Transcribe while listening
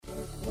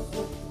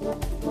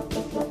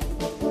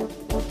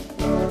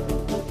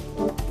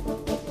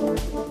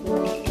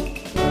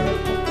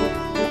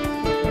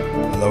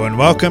and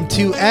welcome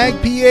to Ag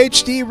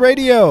PhD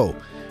Radio,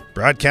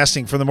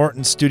 broadcasting from the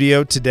Morton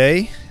studio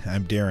today.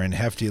 I'm Darren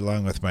Hefty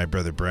along with my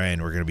brother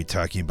Brian. We're going to be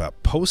talking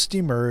about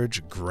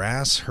post-emerge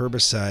grass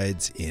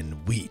herbicides in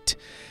wheat.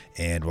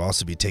 And we'll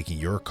also be taking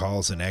your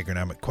calls and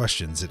agronomic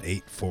questions at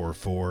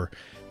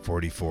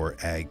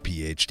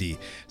 844-44-AG-PhD.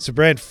 So,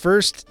 Brian,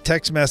 first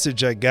text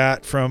message I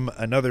got from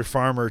another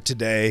farmer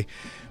today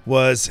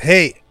was,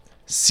 hey,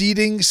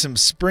 seeding some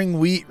spring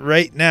wheat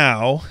right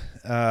now,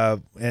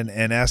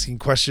 and asking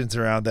questions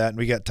around that. And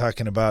we got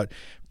talking about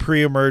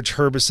pre-emerge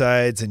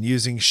herbicides and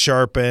using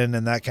Sharpen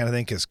and that kind of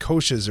thing because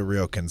kochia is a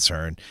real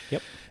concern.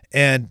 Yep.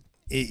 And,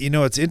 you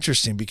know, it's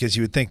interesting because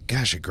you would think,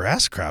 gosh, a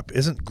grass crop,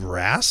 isn't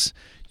grass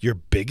your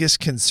biggest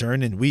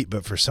concern in wheat?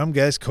 But for some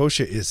guys,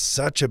 kochia is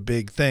such a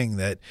big thing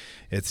that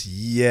it's,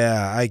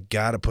 I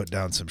got to put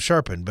down some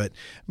Sharpen. But,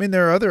 I mean,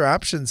 there are other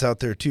options out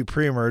there, too,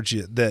 pre-emerge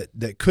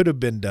that could have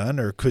been done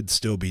or could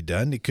still be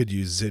done. You could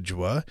use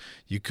Zidua.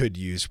 You could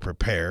use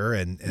Prepare.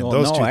 And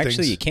those two things. No,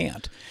 actually, you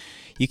can't.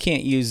 You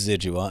can't use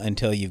Zidua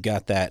until you've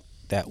got that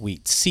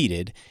wheat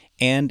seeded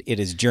and it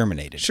is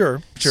germinated.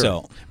 Sure.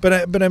 So,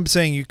 but I'm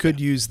saying you could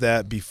use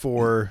that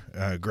before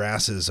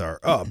grasses are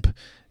up.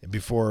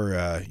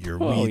 Before your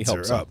weeds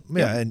are up.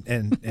 Yeah,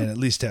 and at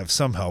least have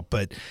some help.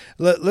 But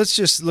let's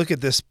just look at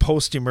this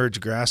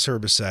post-emerge grass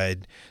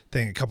herbicide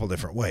thing a couple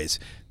different ways.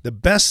 The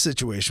best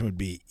situation would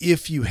be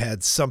if you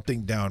had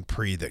something down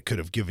pre that could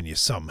have given you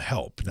some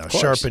help. Now,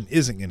 Sharpen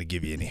isn't going to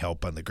give you any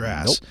help on the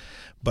grass,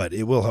 but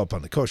it will help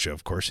on the kochia,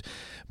 of course.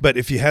 But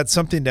if you had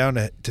something down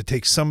to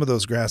take some of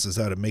those grasses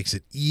out, it makes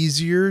it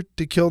easier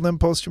to kill them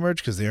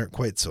post-emerge because they aren't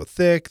quite so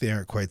thick, they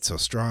aren't quite so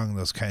strong,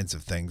 those kinds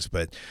of things.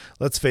 But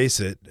let's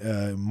face it,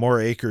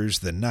 more acres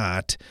than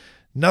not,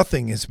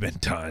 nothing has been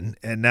done.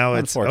 And now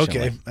it's,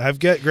 okay, I've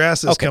got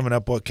grasses coming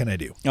up. What can I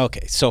do?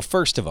 Okay, so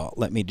first of all,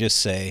 let me just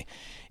say,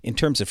 in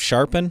terms of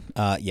Sharpen,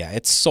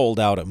 it's sold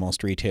out at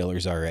most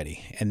retailers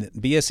already. And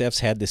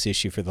BSF's had this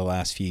issue for the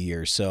last few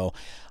years. So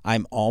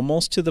I'm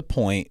almost to the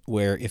point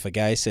where if a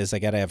guy says, I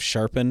got to have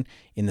Sharpen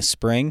in the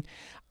spring,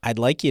 I'd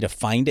like you to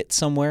find it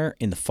somewhere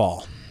in the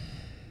fall.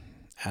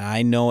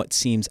 I know it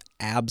seems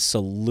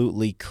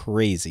absolutely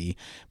crazy,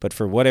 but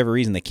for whatever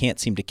reason, they can't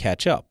seem to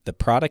catch up. The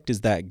product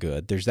is that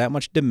good. There's that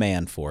much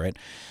demand for it.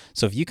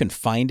 So if you can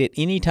find it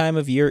any time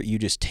of year, you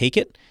just take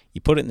it,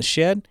 you put it in the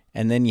shed,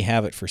 and then you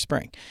have it for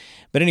spring.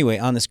 But anyway,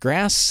 on this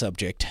grass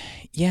subject,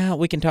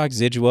 we can talk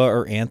Zidua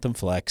or Anthem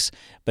Flex,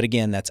 but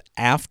again, that's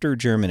after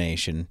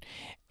germination.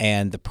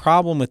 And the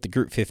problem with the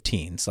Group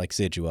 15s like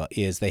Zidua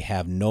is they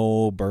have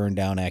no burn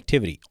down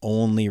activity,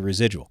 only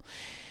residual.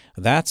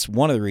 That's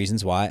one of the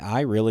reasons why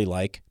I really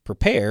like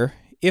Prepare,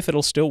 if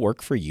it'll still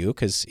work for you,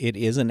 because it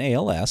is an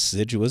ALS.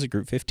 Zidua is a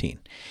Group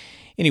 15.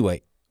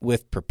 Anyway,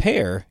 with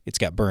Prepare, it's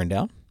got burn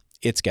down,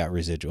 it's got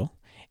residual,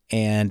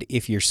 and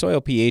if your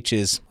soil pH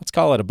is, let's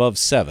call it above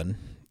 7,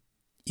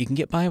 you can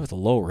get by with a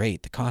low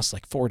rate that costs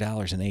like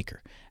 $4 an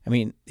acre. I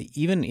mean,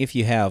 even if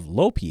you have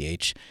low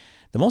pH,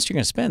 the most you're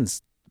going to spend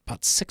is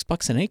about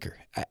 $6 an acre.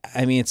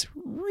 I mean, it's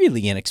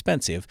really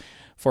inexpensive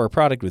for a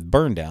product with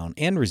burn down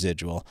and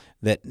residual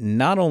that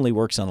not only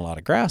works on a lot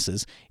of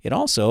grasses, it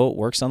also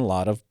works on a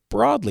lot of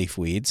broadleaf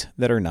weeds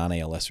that are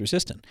non-ALS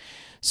resistant.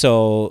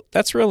 So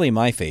that's really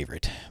my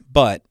favorite.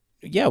 But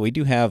we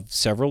do have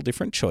several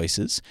different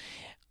choices.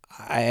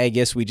 I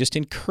guess we just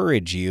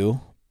encourage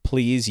you,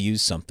 please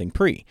use something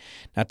pre.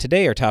 Now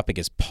today our topic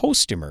is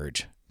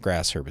post-emerge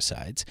grass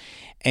herbicides.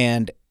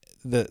 And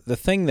the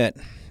thing that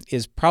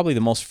is probably the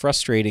most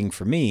frustrating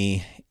for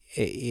me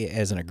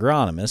as an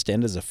agronomist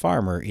and as a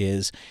farmer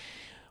is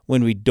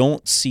when we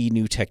don't see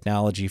new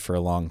technology for a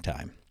long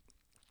time.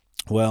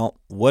 Well,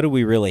 what do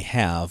we really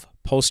have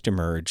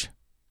post-emerge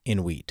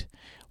in wheat?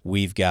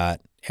 We've got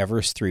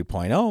Everest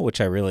 3.0,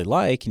 which I really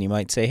like, and you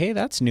might say, hey,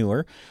 that's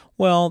newer.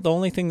 Well, the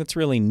only thing that's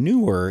really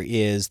newer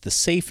is the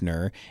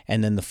safener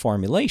and then the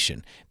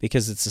formulation,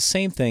 because it's the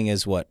same thing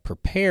as what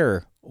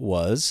Prepare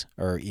was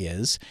or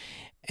is.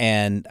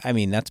 And, I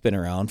mean, that's been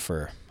around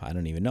for,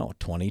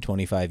 20,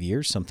 25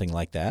 years, something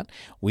like that.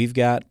 We've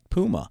got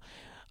Puma,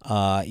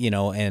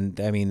 and,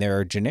 I mean, there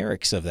are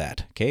generics of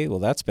that. Okay, well,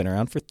 that's been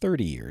around for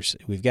 30 years.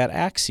 We've got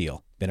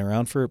Axial, been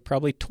around for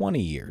probably 20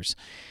 years.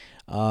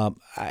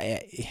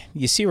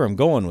 You see where I'm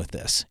going with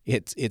this.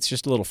 It's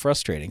just a little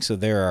frustrating. So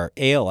there are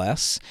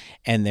ALS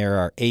and there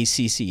are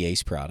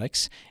ACCase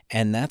products,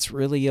 and that's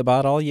really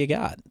about all you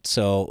got.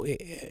 So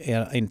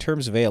in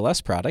terms of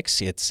ALS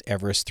products, it's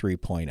Everest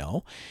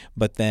 3.0,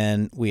 but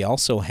then we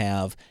also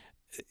have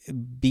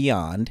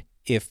Beyond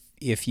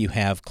if you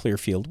have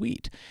Clearfield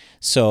wheat.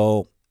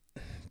 So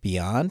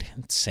Beyond,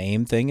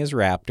 same thing as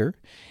Raptor,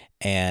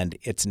 and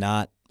it's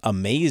not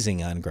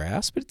amazing on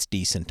grass, but it's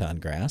decent on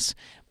grass.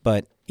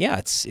 But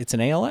it's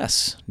an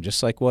ALS,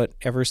 just like what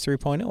Everest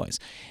 3.0 is.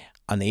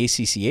 On the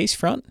ACCase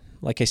front,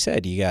 like I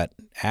said, you got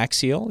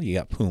Axial, you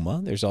got Puma,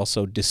 there's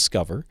also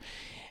Discover,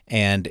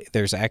 and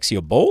there's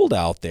Axial Bold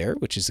out there,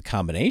 which is a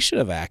combination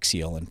of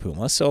Axial and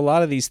Puma. So a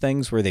lot of these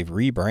things where they've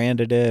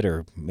rebranded it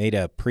or made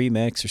a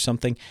premix or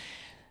something,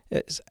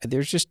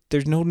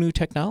 There's no new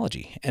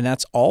technology. And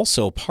that's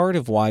also part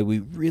of why we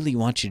really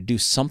want you to do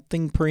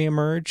something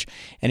pre-emerge.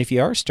 And if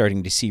you are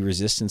starting to see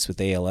resistance with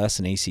ALS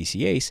and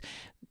ACCase,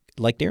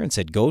 like Darren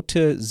said, go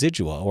to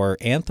Zidua, or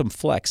Anthem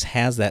Flex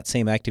has that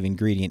same active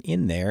ingredient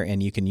in there,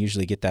 and you can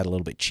usually get that a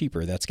little bit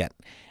cheaper. That's got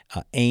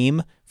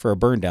AIM for a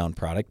burn down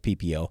product,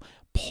 PPO,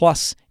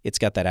 plus it's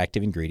got that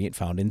active ingredient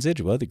found in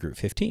Zidua, the Group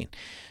 15.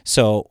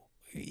 So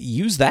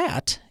use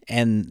that,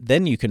 and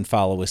then you can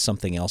follow with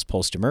something else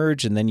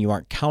post-emerge, and then you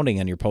aren't counting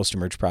on your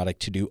post-emerge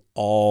product to do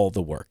all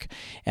the work.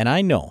 And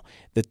I know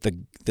that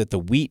the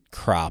wheat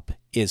crop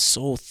is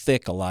so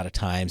thick a lot of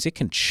times, it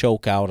can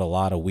choke out a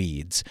lot of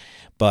weeds.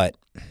 But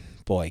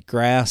boy,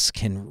 grass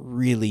can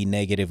really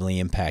negatively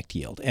impact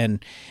yield.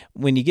 And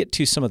when you get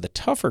to some of the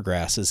tougher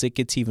grasses, it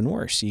gets even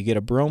worse. You get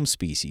a brome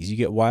species, you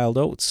get wild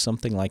oats,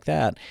 something like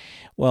that.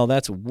 Well,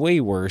 that's way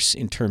worse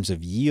in terms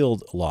of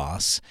yield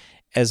loss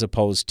as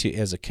opposed to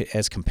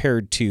as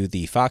compared to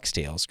the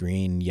foxtails,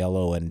 green,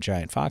 yellow, and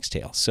giant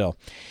foxtail. So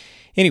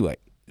anyway,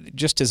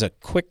 just as a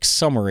quick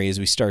summary as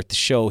we start the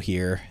show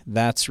here,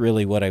 that's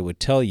really what I would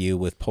tell you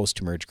with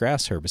post-emerge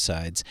grass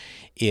herbicides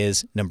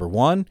is, number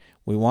one,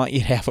 we want you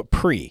to have a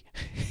pre.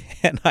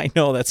 And I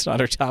know that's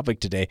not our topic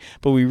today,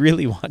 but we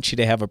really want you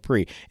to have a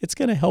pre. It's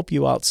going to help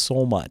you out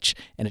so much,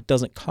 and it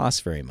doesn't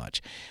cost very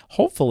much.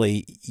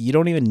 Hopefully, you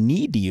don't even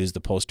need to use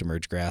the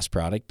post-emerge grass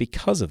product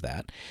because of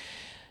that.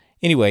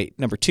 Anyway,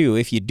 number two,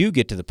 if you do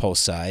get to the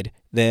post side,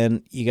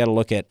 then you got to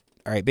look at,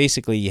 all right,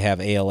 basically you have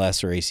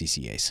ALS or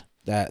ACCase.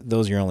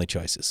 Those are your only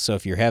choices. So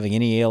if you're having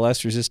any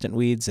ALS-resistant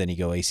weeds, then you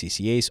go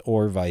ACCase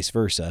or vice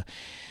versa.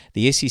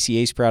 The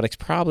ACCase product's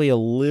probably a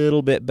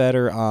little bit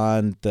better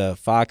on the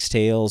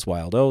foxtails,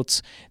 wild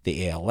oats.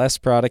 The ALS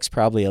product's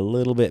probably a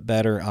little bit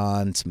better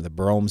on some of the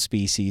brome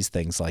species,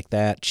 things like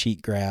that,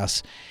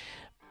 cheatgrass.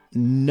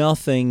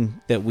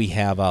 Nothing that we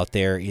have out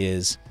there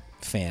is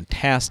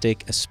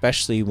fantastic,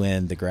 especially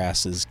when the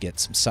grasses get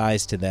some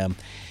size to them.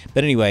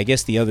 But anyway, I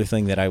guess the other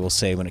thing that I will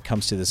say when it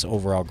comes to this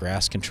overall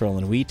grass control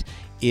in wheat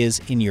is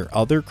in your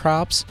other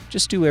crops,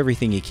 just do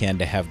everything you can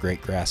to have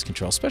great grass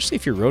control, especially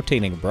if you're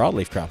rotating a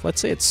broadleaf crop. Let's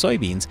say it's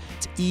soybeans.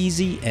 It's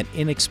easy and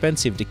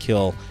inexpensive to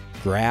kill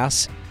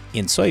grass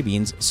in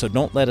soybeans, so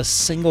don't let a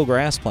single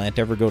grass plant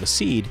ever go to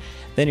seed.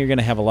 Then you're going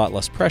to have a lot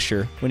less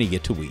pressure when you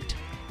get to wheat.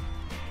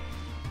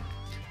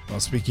 Well,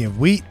 speaking of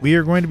wheat, we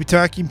are going to be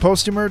talking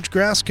post-emerge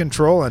grass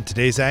control on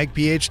today's Ag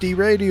PhD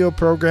radio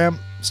program.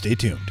 Stay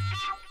tuned.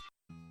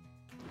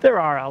 There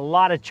are a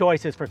lot of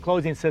choices for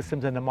closing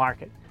systems in the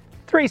market.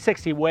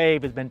 360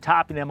 Wave has been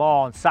topping them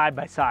all in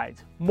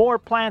side-by-sides. More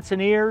plants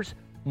and ears,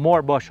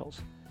 more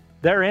bushels.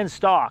 They're in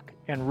stock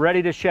and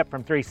ready to ship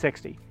from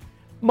 360.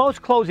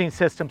 Most closing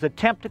systems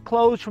attempt to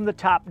close from the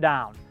top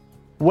down.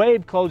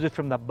 Wave closes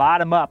from the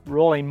bottom up,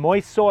 rolling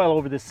moist soil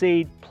over the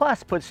seed,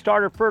 plus puts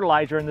starter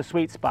fertilizer in the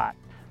sweet spot.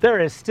 There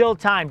is still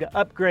time to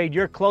upgrade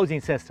your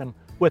closing system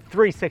with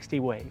 360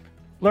 Wave.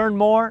 Learn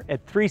more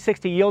at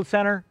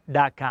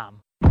 360yieldcenter.com.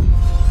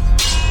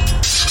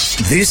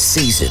 This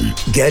season,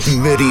 get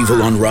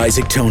medieval on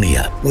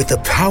Rhizoctonia with the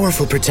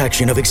powerful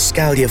protection of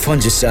Excalia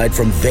fungicide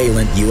from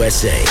Valent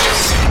USA.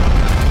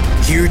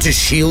 Here to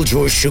shield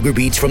your sugar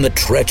beets from the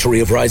treachery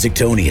of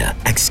Rhizoctonia,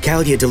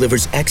 Excalia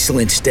delivers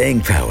excellent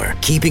staying power,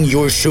 keeping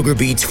your sugar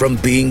beets from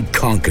being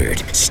conquered.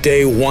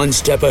 Stay one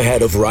step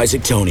ahead of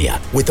Rhizoctonia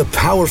with the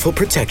powerful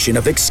protection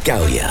of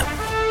Excalia.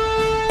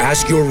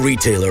 Ask your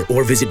retailer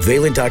or visit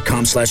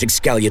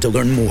valent.com/Excalia to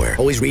learn more.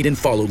 Always read and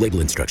follow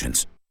label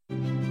instructions.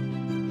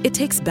 It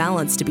takes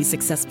balance to be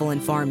successful in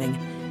farming,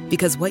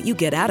 because what you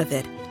get out of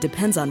it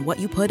depends on what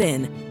you put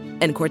in.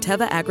 And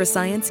Corteva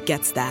Agriscience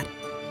gets that.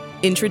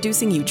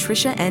 Introducing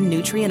Utrisha N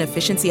Nutrient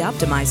Efficiency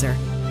Optimizer,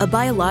 a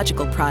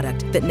biological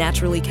product that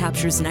naturally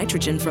captures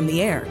nitrogen from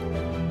the air.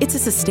 It's a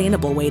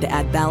sustainable way to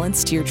add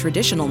balance to your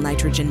traditional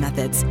nitrogen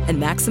methods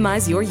and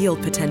maximize your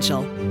yield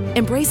potential.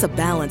 Embrace a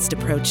balanced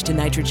approach to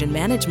nitrogen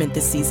management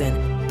this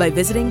season by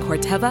visiting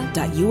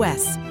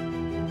corteva.us.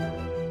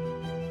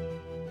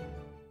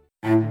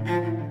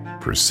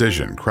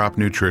 Precision crop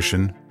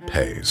nutrition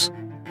pays.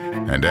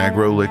 And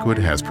AgroLiquid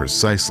has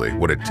precisely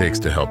what it takes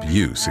to help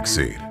you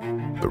succeed.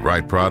 The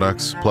right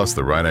products plus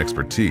the right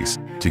expertise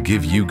to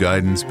give you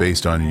guidance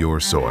based on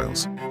your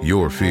soils,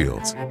 your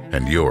fields,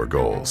 and your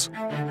goals.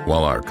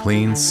 While our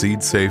clean,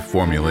 seed-safe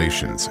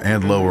formulations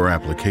and lower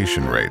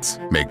application rates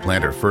make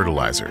planter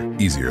fertilizer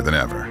easier than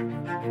ever.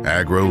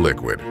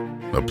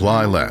 AgroLiquid.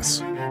 Apply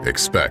less.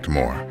 Expect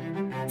more.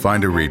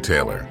 Find a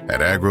retailer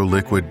at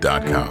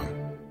agroliquid.com.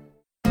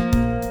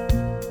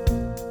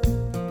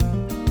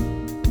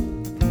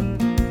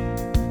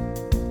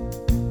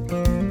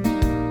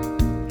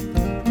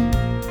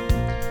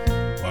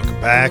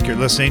 Back. You're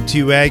listening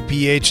to Ag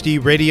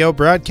PhD Radio,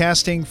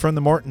 broadcasting from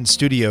the Morton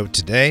studio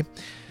today.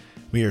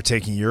 We are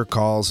taking your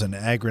calls and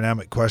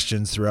agronomic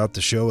questions throughout the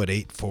show at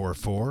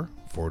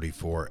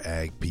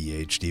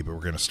 844-44-AG-PhD, but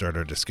we're going to start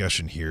our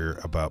discussion here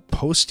about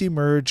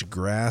post-emerge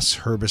grass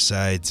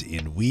herbicides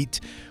in wheat.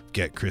 We've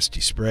got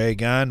Christy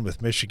Sprague on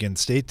with Michigan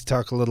State to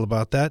talk a little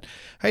about that.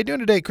 How you doing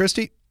today,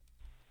 Christy?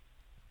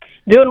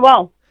 Doing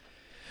well.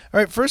 All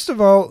right, first of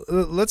all,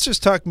 let's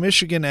just talk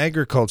Michigan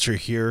agriculture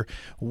here.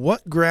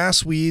 What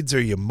grass weeds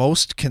are you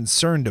most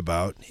concerned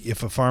about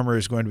if a farmer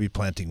is going to be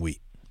planting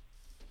wheat?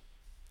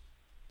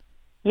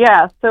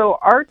 Yeah, so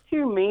our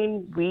two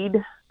main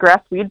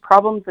grass weed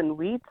problems in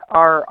wheat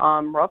are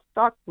rough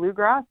stalk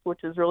bluegrass, which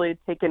has really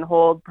taken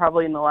hold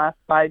probably in the last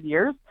 5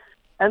 years.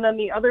 And then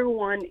the other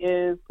one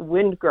is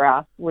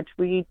windgrass, which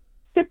we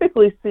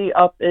typically see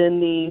up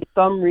in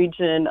some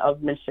region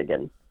of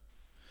Michigan.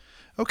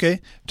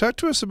 Okay, talk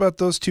to us about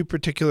those two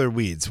particular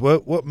weeds.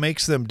 What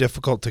makes them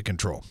difficult to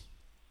control?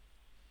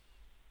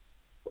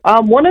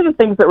 One of the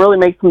things that really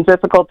makes them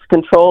difficult to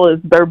control is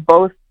they're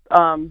both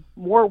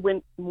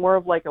more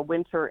of like a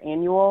winter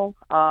annual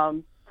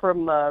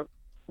from the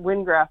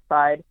windgrass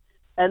side.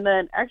 And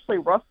then actually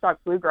rough stalk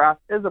bluegrass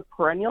is a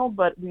perennial,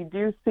 but we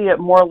do see it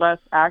more or less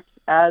act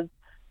as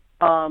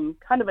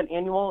kind of an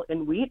annual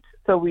in wheat.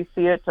 So we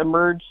see it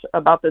emerge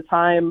about the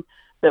time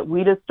that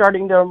wheat is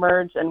starting to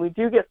emerge, and we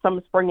do get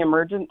some spring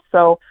emergence.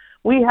 So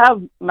we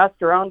have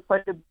messed around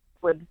quite a bit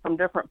with some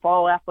different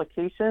fall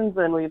applications,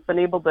 and we've been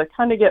able to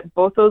kind of get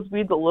both those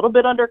weeds a little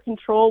bit under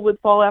control with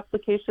fall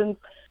applications,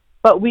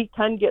 but we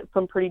can get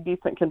some pretty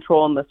decent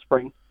control in the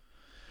spring.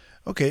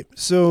 Okay,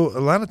 so a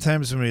lot of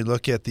times when we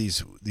look at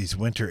these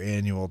winter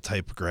annual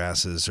type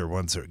grasses or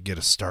ones that get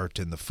a start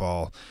in the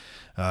fall,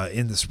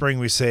 in the spring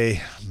we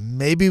say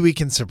maybe we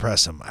can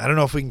suppress them. I don't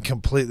know if we can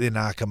completely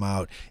knock them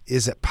out.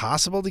 Is it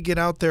possible to get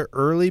out there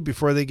early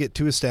before they get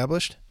too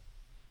established?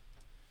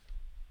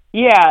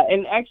 Yeah,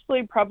 and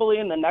actually probably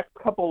in the next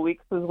couple of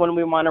weeks is when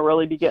we want to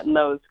really be getting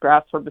those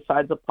grass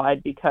herbicides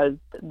applied, because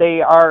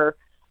they are,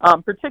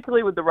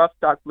 particularly with the rough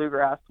stalk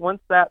bluegrass,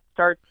 once that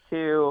starts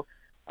to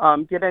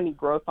get any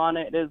growth on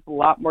it, it is a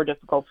lot more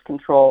difficult to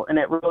control, and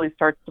it really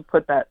starts to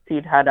put that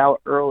seed head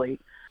out early.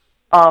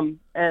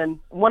 And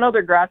one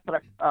other grass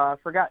that I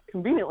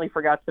conveniently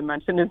forgot to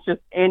mention is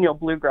just annual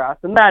bluegrass,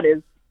 and that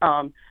is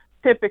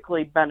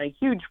typically been a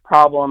huge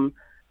problem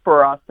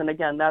for us. And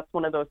again, that's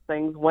one of those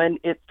things when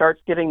it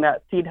starts getting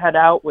that seed head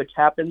out, which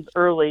happens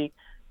early,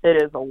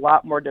 it is a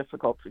lot more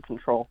difficult to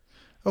control.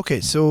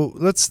 Okay, so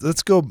let's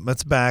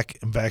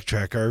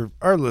backtrack.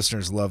 Our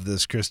listeners love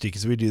this, Christy,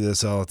 because we do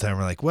this all the time.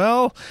 We're like,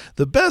 well,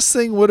 the best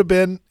thing would have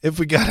been if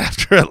we got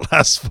after it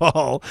last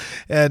fall,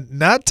 and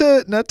not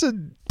to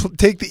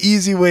take the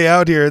easy way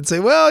out here and say,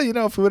 well,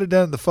 if we would have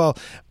done it in the fall.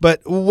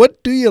 But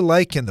what do you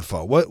like in the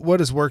fall? What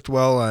has worked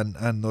well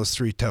on those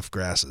three tough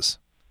grasses?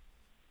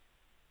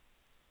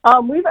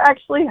 We've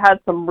actually had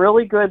some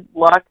really good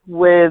luck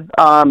with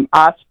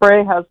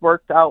Osprey has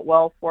worked out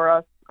well for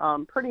us.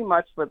 Pretty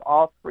much with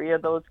all three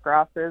of those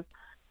grasses.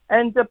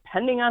 And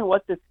depending on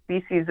what the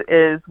species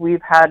is,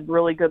 we've had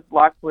really good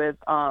luck with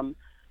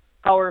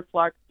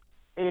PowerFlex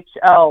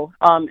HL,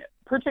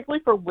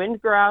 particularly for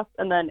windgrass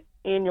and then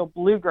annual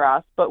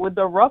bluegrass. But with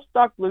the rough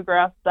stalk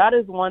bluegrass, that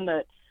is one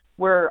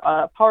where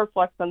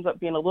PowerFlex ends up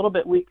being a little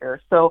bit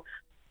weaker. So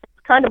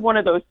it's kind of one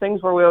of those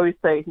things where we always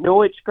say, know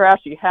which grass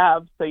you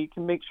have so you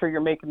can make sure you're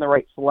making the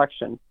right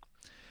selection.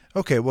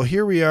 Okay, well,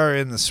 here we are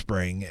in the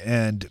spring,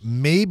 and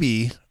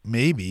maybe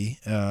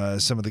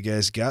some of the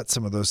guys got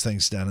some of those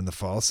things done in the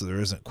fall, so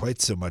there isn't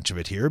quite so much of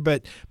it here,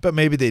 but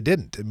maybe they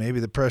didn't, and maybe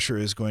the pressure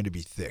is going to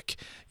be thick.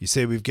 You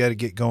say we've got to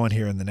get going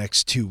here in the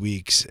next 2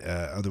 weeks,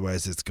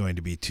 otherwise it's going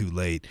to be too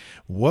late.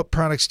 What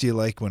products do you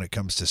like when it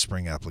comes to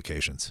spring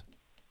applications?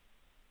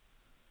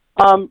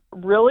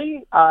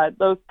 Really,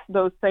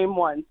 those same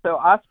ones. So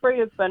Osprey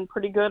has been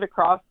pretty good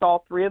across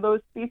all three of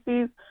those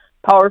species.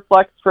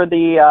 PowerFlex for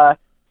the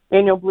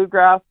annual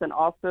bluegrass and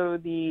also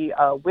the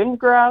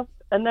windgrass.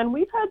 And then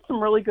we've had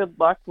some really good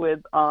luck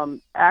with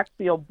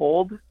Axial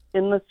Bold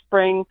in the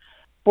spring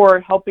for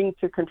helping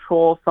to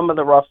control some of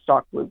the rough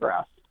stalk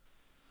bluegrass.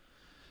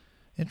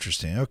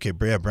 Interesting. Okay,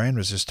 Brian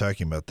was just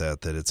talking about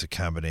that it's a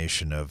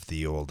combination of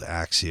the old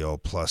Axial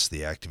plus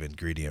the active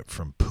ingredient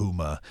from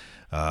Puma.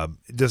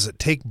 Does it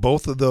take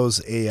both of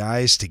those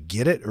AIs to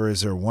get it, or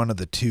is there one of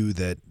the two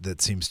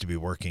that seems to be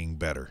working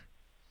better?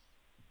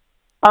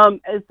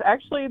 It's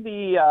actually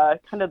the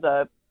kind of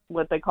the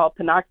what they call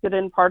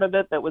pinoxidin part of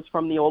it that was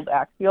from the old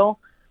Axial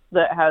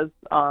that has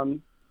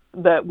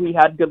that we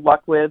had good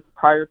luck with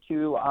prior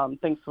to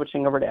things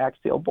switching over to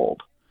Axial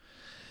Bold.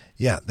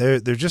 Yeah, there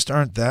just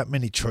aren't that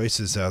many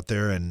choices out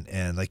there,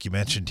 and like you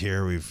mentioned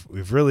here,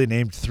 we've really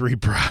named 3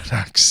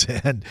 products,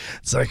 and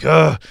it's like,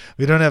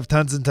 we don't have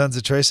tons and tons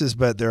of choices,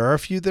 but there are a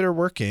few that are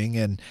working,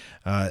 and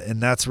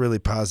that's really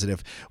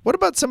positive. What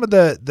about some of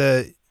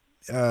the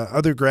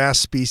other grass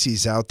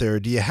species out there?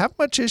 Do you have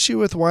much issue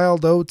with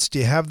wild oats? Do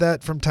you have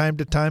that from time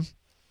to time?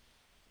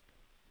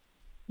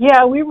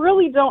 Yeah, we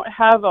really don't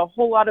have a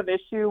whole lot of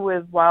issue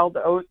with wild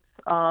oats.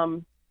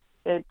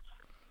 It's,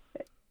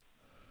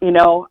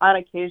 on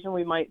occasion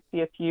we might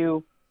see a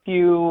few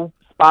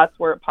spots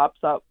where it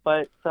pops up,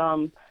 but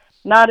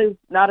not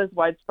as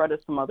widespread as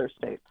some other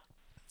states.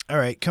 All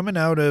right, coming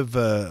out of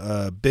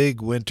a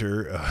big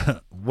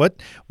winter,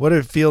 what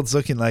are fields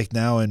looking like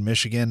now in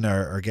Michigan?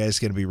 Are guys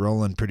going to be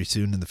rolling pretty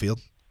soon in the field?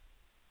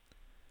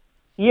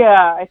 Yeah,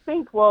 I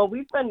think, well,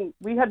 we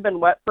had been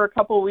wet for a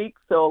couple of weeks,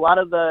 so a lot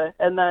of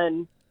and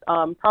then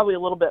probably a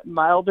little bit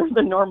milder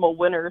than normal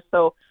winter.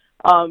 So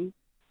some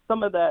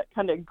of that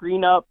kind of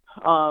green up,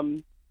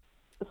 some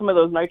of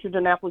those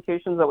nitrogen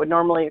applications that would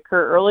normally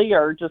occur early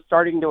are just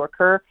starting to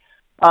occur.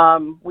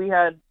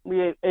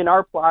 In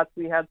our plots,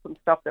 we had some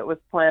stuff that was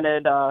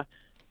planted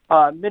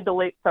mid to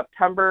late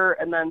September,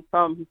 and then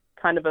some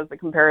kind of as a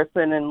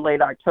comparison in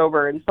late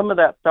October. And some of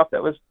that stuff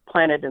that was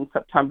planted in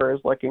September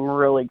is looking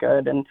really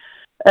good, and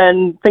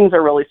things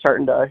are really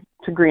starting to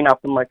green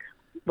up and look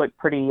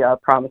pretty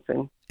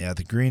promising. Yeah,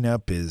 the green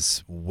up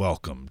is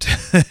welcomed.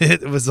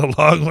 It was a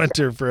long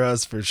winter for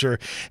us, for sure.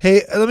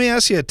 Hey, let me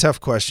ask you a tough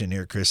question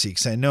here, Chrissy,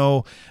 because I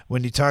know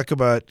when you talk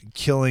about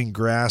killing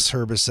grass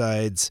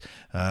herbicides,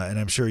 and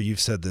I'm sure you've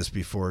said this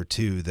before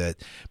too, that,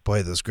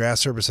 boy, those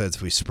grass herbicides,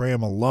 if we spray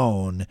them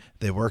alone,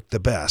 they work the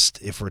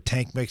best. If we're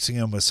tank mixing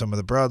them with some of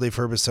the broadleaf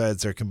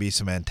herbicides, there can be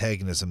some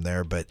antagonism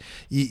there. But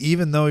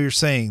even though you're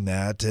saying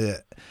that,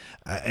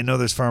 I know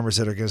there's farmers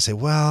that are going to say,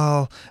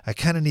 well, I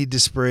kind of need to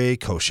spray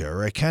kochia,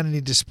 or I kind of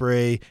need to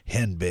spray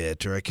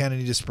henbit, or I kind of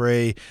need to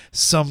spray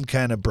some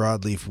kind of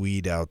broadleaf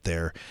weed out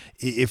there.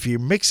 If you're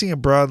mixing a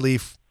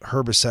broadleaf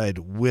herbicide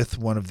with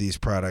one of these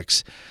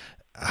products,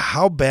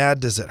 how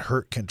bad does it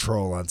hurt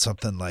control on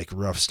something like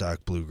rough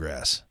stock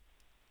bluegrass?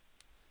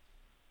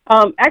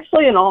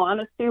 Actually, in all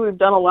honesty, we've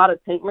done a lot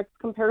of tank mix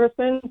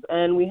comparisons,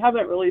 and we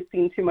haven't really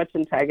seen too much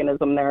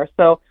antagonism there.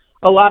 So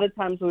a lot of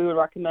times we would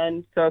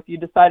recommend, so if you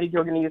decided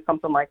you're going to use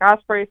something like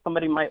Osprey,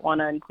 somebody might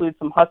want to include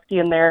some Husky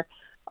in there,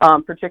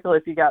 particularly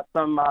if you got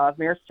some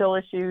mare still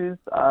issues,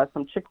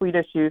 some chickweed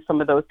issues, some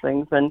of those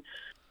things. And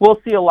we'll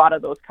see a lot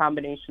of those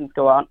combinations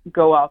go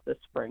out this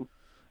spring.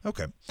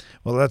 Okay.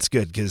 Well, that's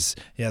good because,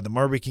 the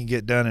more we can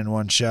get done in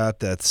one shot,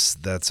 that's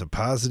a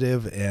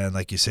positive. And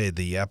like you say,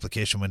 the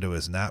application window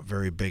is not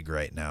very big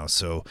right now.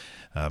 So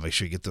make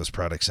sure you get those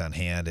products on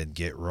hand and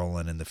get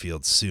rolling in the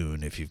field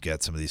soon if you've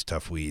got some of these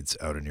tough weeds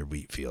out in your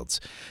wheat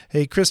fields.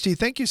 Hey, Christy,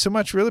 thank you so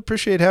much. Really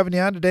appreciate having you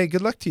on today.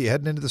 Good luck to you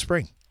heading into the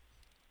spring.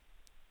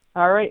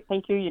 All right.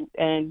 Thank you.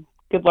 And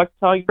good luck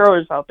to all you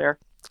growers out there.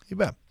 You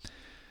bet.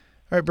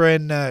 All right,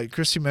 Brian,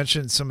 Christy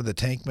mentioned some of the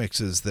tank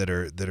mixes that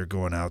are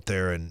going out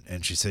there,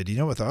 and she said,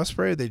 with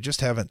Osprey, they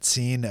just haven't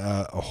seen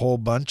a whole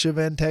bunch of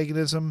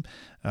antagonism.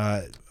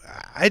 I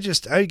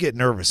get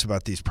nervous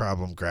about these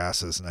problem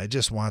grasses, and I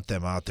just want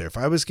them out there. If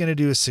I was going to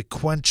do a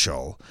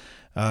sequential,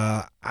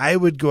 I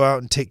would go out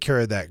and take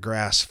care of that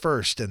grass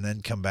first and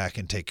then come back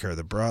and take care of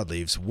the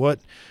broadleaves.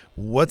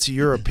 What's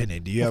your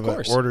opinion? Do you have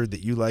an order that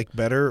you like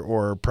better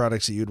or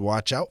products that you'd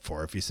watch out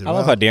for? If you said, I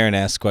love how Darren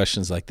asks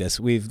questions like this.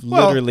 We've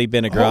literally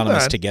been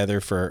agronomists together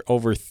for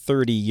over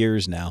 30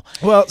 years now.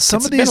 Well,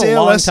 some of these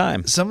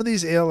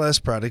ALS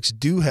products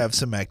do have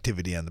some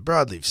activity on the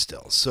broadleaf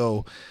still.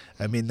 So,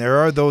 I mean, there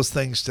are those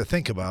things to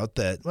think about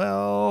that,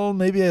 well,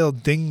 maybe I'll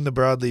ding the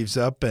broadleaves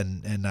up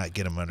and not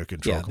get them under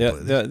control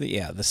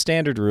completely. The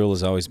standard rule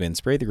has always been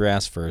spray the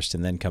grass first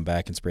and then come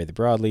back and spray the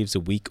broadleaves a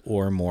week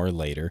or more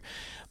later.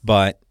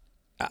 But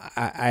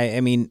I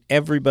mean,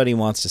 everybody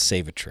wants to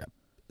save a trip.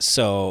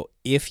 So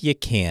if you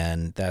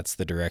can, that's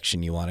the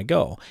direction you want to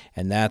go.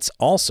 And that's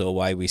also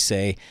why we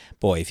say,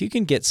 boy, if you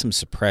can get some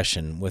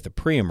suppression with a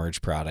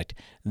pre-emerge product,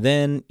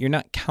 then you're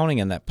not counting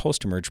on that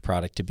post-emerge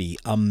product to be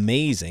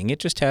amazing. It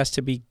just has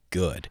to be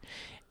good.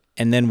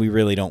 And then we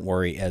really don't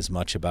worry as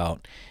much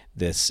about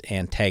this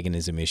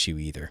antagonism issue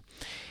either.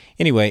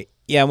 Anyway,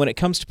 when it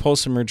comes to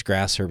post-emerge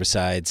grass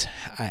herbicides,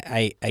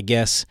 I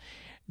guess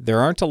there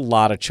aren't a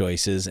lot of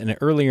choices, and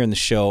earlier in the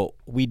show,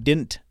 we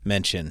didn't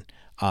mention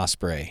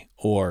Osprey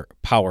or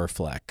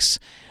PowerFlex.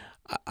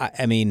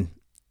 I mean,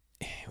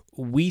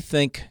 we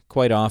think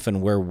quite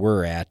often where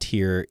we're at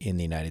here in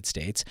the United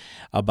States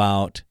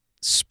about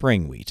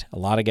spring wheat. A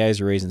lot of guys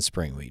are raising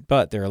spring wheat,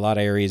 but there are a lot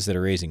of areas that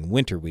are raising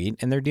winter wheat,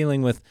 and they're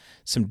dealing with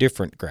some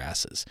different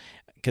grasses.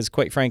 Because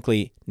quite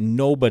frankly,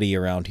 nobody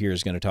around here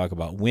is going to talk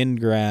about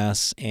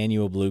windgrass,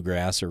 annual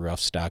bluegrass, or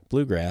rough stock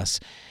bluegrass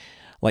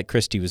like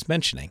Christy was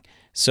mentioning.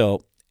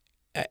 So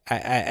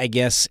I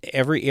guess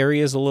every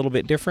area is a little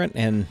bit different,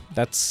 and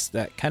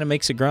that kind of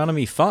makes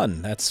agronomy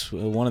fun. That's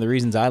one of the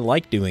reasons I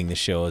like doing the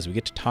show, is we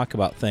get to talk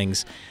about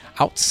things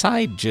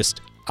outside just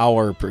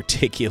our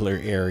particular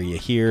area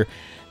here.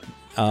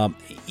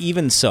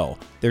 Even so,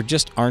 there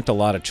just aren't a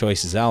lot of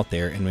choices out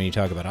there, and when you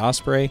talk about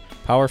Osprey,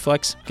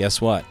 PowerFlex,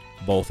 guess what?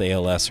 Both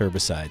ALS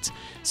herbicides.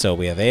 So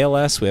we have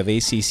ALS, we have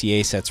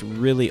ACCase. That's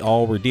really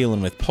all we're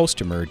dealing with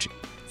post-emerge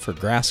for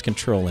grass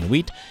control in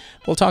wheat.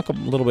 We'll talk a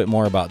little bit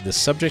more about this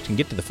subject and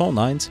get to the phone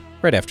lines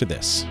right after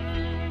this.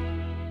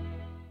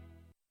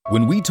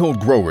 When we told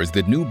growers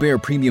that new Bayer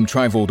Premium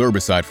Tri-Volt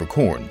herbicide for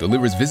corn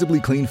delivers visibly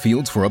clean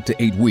fields for up to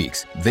 8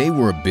 weeks, they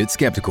were a bit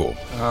skeptical.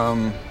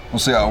 We'll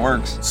see how it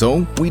works.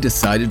 So we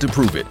decided to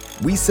prove it.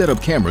 We set up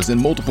cameras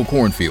in multiple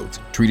cornfields,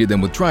 treated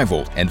them with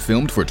Tri-Volt, and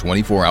filmed for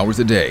 24 hours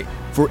a day.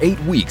 For 8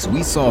 weeks,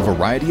 we saw a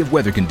variety of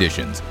weather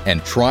conditions,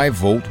 and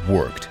Tri-Volt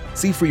worked.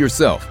 See for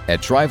yourself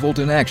at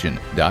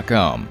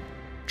trivoltinaction.com.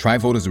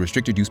 Trivolt is a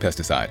restricted use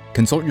pesticide.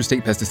 Consult your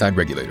state pesticide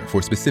regulator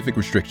for specific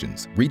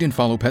restrictions. Read and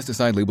follow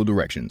pesticide label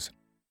directions.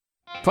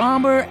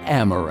 Palmer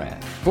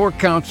Amaranth. 4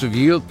 counts of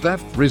yield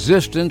theft,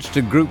 resistance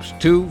to groups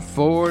 2,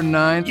 4,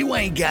 9. You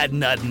ain't got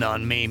nothing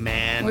on me,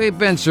 man. We've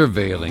been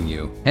surveilling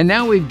you. And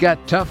now we've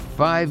got Tough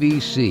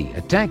 5EC,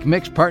 a tank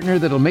mix partner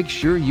that'll make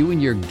sure you and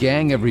your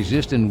gang of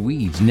resistant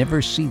weeds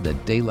never see the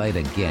daylight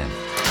again.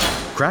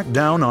 Crack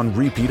down on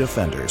repeat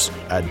offenders.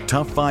 Add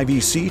Tough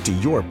 5EC to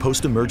your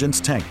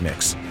post-emergence tank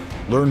mix.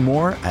 Learn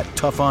more at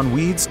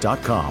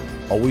toughnweeds.com.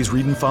 Always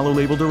read and follow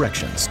label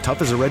directions.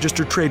 Tough is a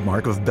registered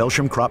trademark of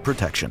Belgium Crop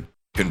Protection.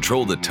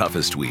 Control the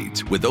toughest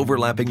weeds with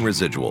overlapping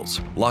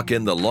residuals. Lock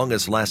in the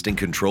longest-lasting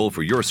control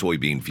for your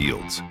soybean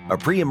fields. A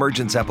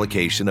pre-emergence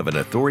application of an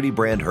Authority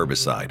brand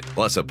herbicide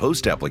plus a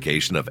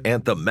post-application of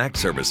Anthem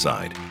Max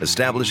herbicide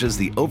establishes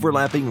the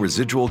overlapping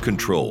residual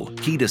control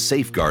key to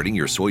safeguarding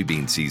your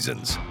soybean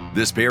seasons.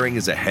 This pairing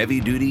is a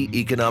heavy-duty,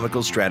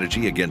 economical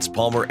strategy against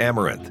Palmer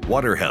Amaranth,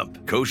 water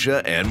hemp,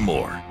 kochia, and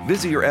more.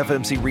 Visit your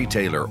FMC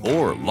retailer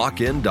or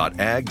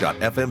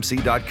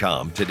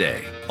lockin.ag.fmc.com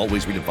today.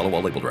 Always read and follow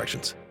all label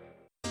directions.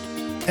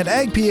 At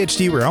Ag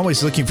PhD, we're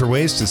always looking for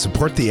ways to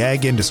support the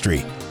ag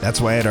industry. That's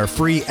why at our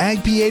free Ag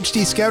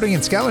PhD Scouting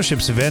and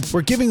Scholarships event,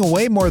 we're giving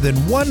away more than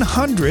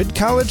 100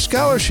 college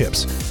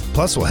scholarships.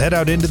 Plus, we'll head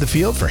out into the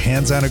field for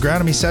hands-on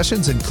agronomy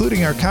sessions,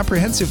 including our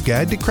comprehensive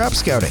guide to crop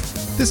scouting.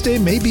 This day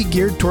may be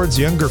geared towards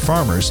younger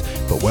farmers,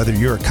 but whether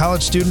you're a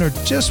college student or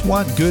just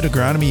want good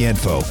agronomy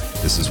info,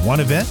 this is one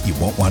event you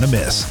won't want to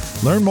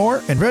miss. Learn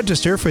more and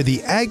register for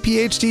the Ag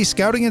PhD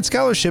Scouting and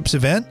Scholarships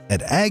event at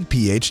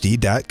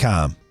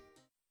agphd.com.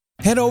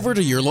 Head over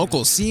to your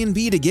local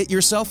C&B to get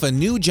yourself a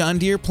new John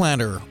Deere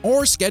planter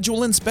or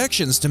schedule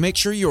inspections to make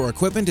sure your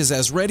equipment is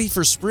as ready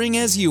for spring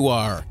as you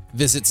are.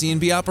 Visit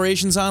C&B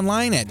operations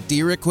online at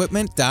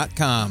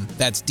DeereEquipment.com.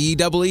 That's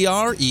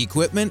DEER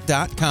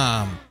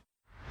equipment.com.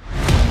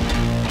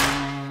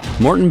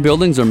 Morton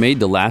buildings are made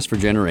to last for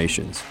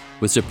generations.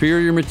 With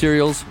superior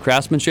materials,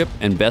 craftsmanship,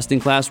 and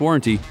best-in-class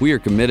warranty, we are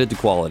committed to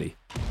quality.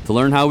 To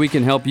learn how we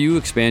can help you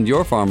expand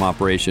your farm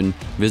operation,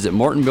 visit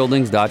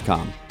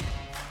MortonBuildings.com.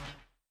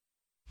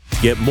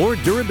 Get more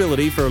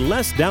durability for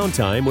less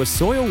downtime with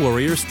Soil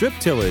Warrior Strip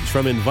Tillage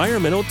from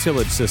Environmental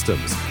Tillage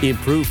Systems.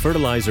 Improve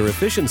fertilizer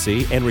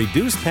efficiency and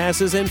reduce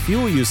passes and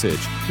fuel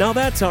usage. Now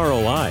that's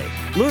ROI.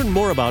 Learn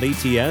more about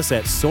ETS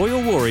at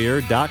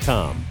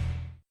soilwarrior.com.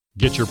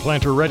 Get your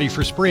planter ready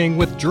for spring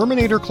with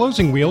Germinator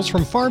closing wheels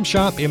from Farm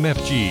Shop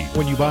MFG.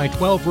 When you buy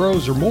 12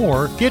 rows or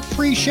more, get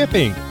free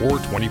shipping or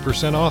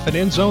 20% off an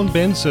end-zone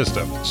bin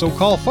system. So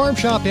call Farm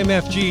Shop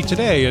MFG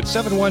today at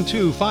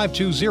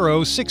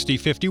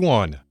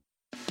 712-520-6051.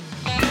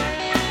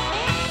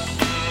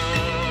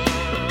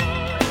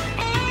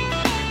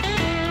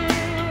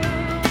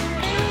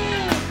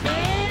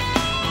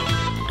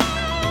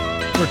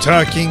 We're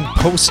talking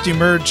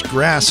post-emerge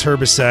grass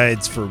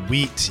herbicides for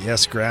wheat.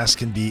 Yes, grass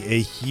can be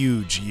a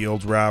huge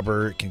yield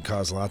robber. It can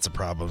cause lots of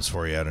problems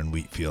for you out in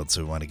wheat fields,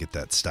 so we want to get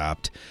that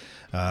stopped.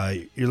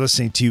 You're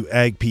listening to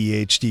Ag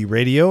PhD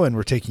Radio, and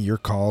we're taking your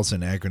calls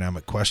and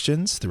agronomic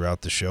questions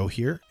throughout the show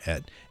here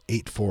at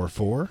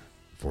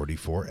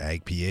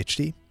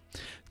 844-44-AG-PhD.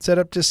 Set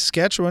up to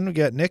Saskatchewan. We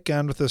got Nick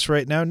on with us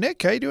right now.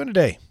 Nick, how you doing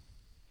today?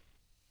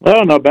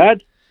 Oh, not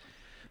bad.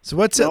 So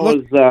what's it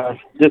look? It's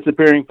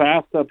disappearing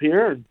fast up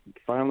here.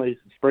 Finally,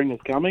 spring is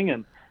coming,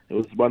 and it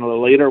was one of the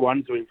later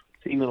ones we've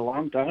seen in a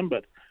long time,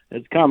 but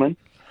it's coming.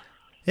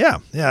 Yeah,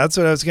 that's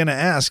what I was going to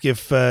ask,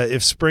 if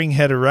spring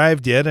had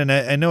arrived yet, and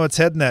I know it's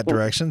heading that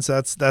direction,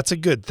 so that's a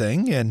good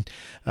thing. And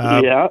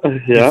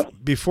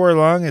before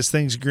long, as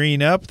things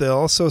green up, they'll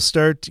also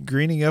start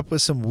greening up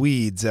with some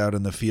weeds out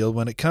in the field.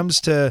 When it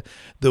comes to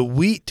the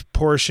wheat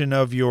portion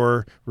of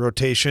your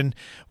rotation,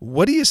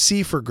 what do you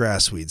see for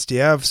grass weeds? Do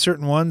you have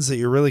certain ones that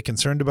you're really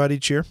concerned about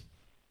each year?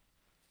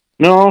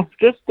 No,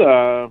 just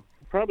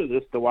probably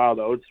just the wild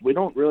oats. We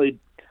don't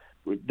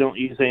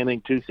use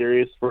anything too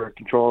serious for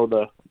control of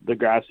the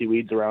grassy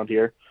weeds around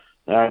here.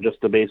 Just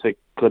the basic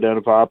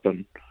cledenopop,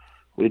 and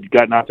we've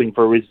got nothing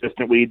for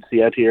resistant weeds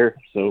yet here.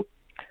 So,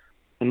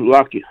 been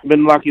lucky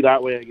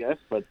that way, I guess.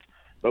 But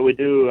we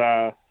do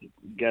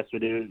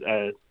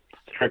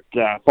strict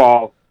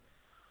fall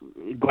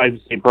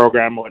glyphosate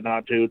program and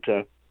whatnot too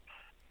to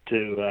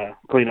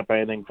clean up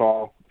anything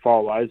fall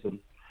wise, and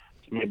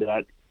maybe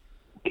that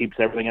keeps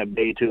everything at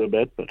bay too a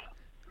bit, but.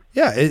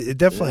 Yeah, it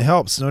definitely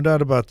helps, no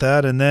doubt about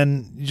that. And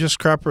then just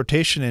crop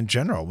rotation in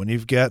general. When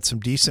you've got some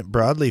decent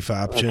broadleaf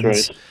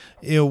options,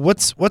 right.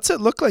 What's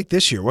it look like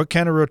this year? What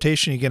kind of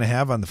rotation are you going to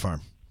have on the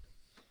farm?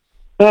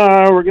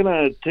 We're going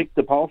to take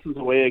the pulses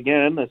away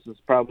again. This is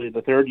probably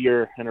the third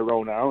year in a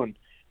row now, and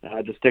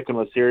just sticking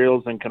with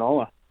cereals and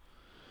canola.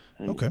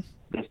 And okay.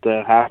 Just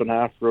a half and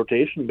half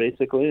rotation,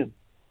 basically, and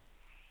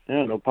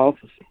no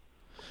pulses.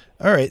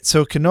 All right,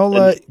 so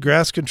canola,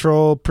 grass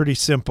control, pretty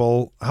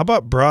simple. How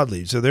about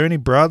broadleaves? Are there any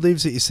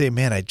broadleaves that you say,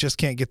 man, I just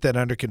can't get that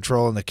under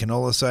control on the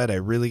canola side? I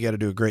really got to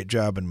do a great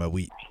job in my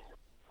wheat.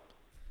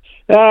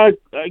 I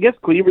guess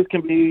cleavers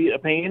can be a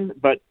pain,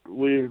 but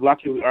we're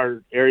lucky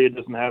our area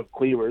doesn't have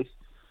cleavers.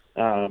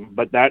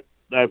 But that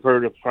I've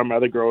heard from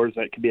other growers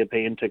that can be a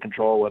pain to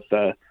control with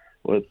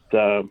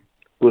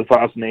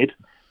glufosinate.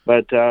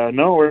 But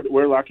no,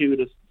 we're lucky. We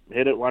just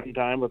hit it one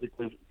time with the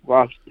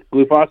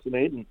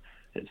glufosinate, and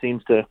it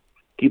seems to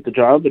keep the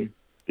job and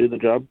do the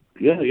job.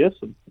 Yeah, I guess.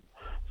 And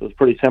so it's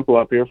pretty simple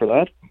up here for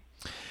that.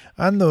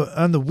 On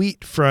the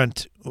wheat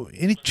front,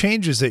 any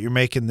changes that you're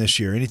making this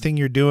year? Anything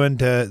you're doing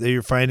that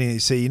you're finding that you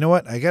say, you know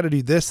what, I got to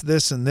do this,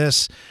 this, and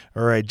this,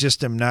 or I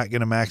just am not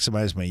going to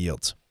maximize my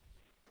yields?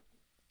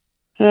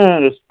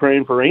 Just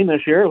praying for rain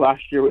this year.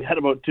 Last year we had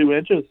about 2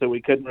 inches, so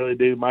we couldn't really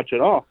do much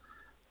at all.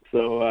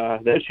 So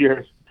this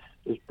year,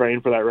 just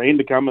praying for that rain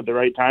to come at the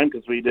right time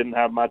because we didn't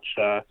have much.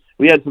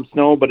 We had some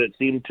snow, but it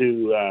seemed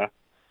to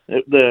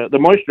the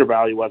moisture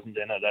value wasn't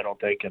in it, I don't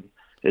think, and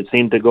it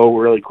seemed to go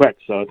really quick.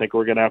 So I think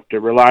we're going to have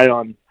to rely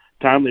on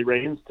timely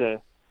rains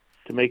to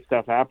make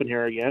stuff happen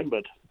here again.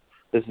 But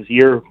this is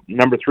year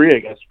number 3, I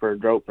guess, for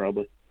drought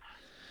probably.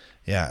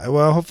 Yeah,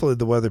 well, hopefully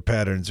the weather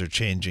patterns are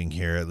changing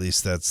here. At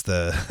least that's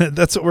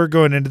what we're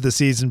going into the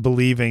season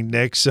believing,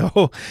 Nick.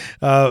 So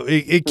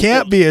it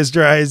can't be as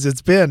dry as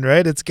it's been,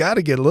 right? It's got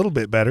to get a little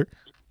bit better.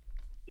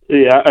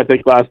 Yeah, I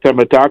think last time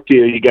I talked to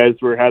you, you guys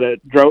had a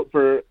drought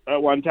for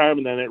one time,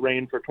 and then it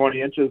rained for 20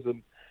 inches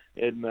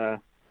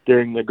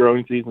during the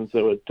growing season.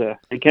 So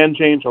it can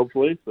change,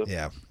 hopefully. So.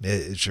 Yeah,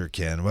 it sure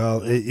can.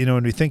 Well,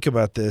 when we think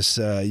about this,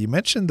 you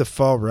mentioned the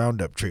fall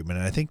Roundup treatment,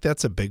 and I think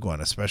that's a big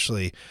one,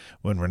 especially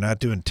when we're not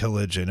doing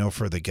tillage. I know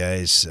for the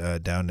guys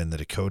down in the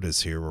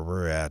Dakotas here where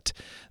we're at,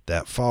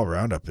 that fall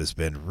Roundup has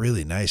been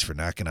really nice for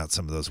knocking out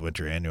some of those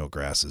winter annual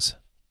grasses.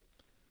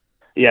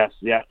 Yes,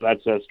 yeah,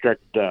 that's a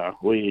strict.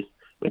 We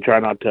try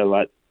not to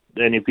let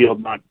any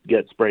field not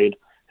get sprayed.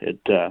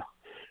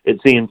 It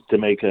seems to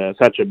make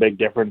such a big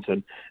difference.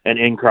 And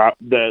in crop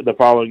the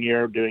following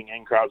year doing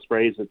in crop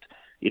sprays,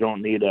 you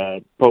don't need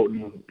a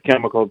potent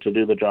chemical to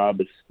do the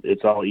job.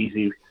 It's all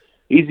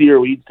easier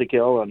weeds to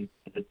kill, and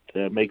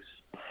it makes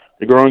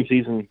the growing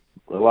season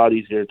a lot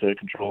easier to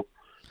control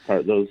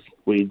those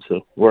weeds. So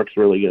it works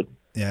really good.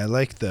 Yeah, I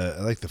like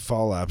the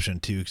fall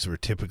option too, because we're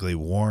typically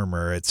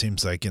warmer. It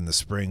seems like in the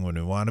spring when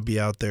we want to be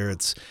out there,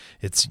 it's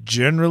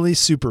generally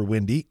super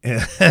windy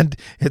and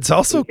it's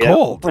also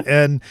cold.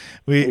 And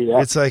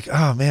it's like,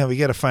 oh man, we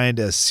got to find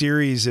a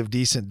series of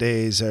decent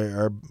days.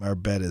 Our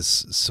bed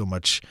is so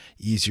much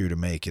easier to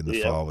make in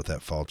the fall with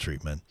that fall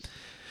treatment.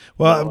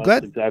 Well, I'm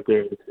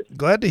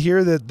glad to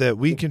hear that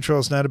weed control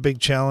is not a big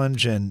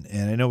challenge, and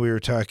I know we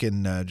were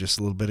talking just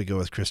a little bit ago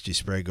with Christy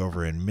Sprague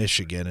over in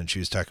Michigan, and she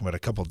was talking about a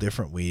couple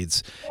different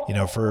weeds.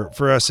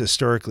 For us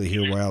historically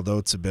here, wild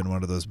oats have been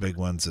one of those big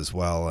ones as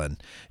well,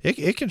 and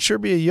it can sure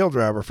be a yield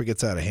robber if it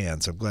gets out of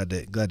hand. So I'm glad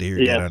to hear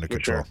you get under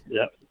control.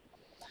 Sure.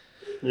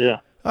 Yeah.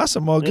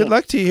 Awesome. Well, good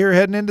luck to you here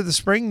heading into the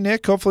spring,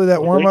 Nick. Hopefully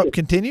that warm up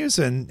continues,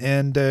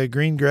 and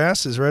green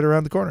grass is right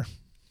around the corner.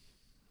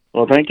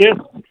 Well, thank you.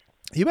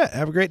 You bet.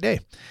 Have a great day.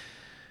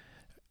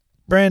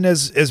 Brian,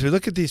 as we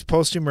look at these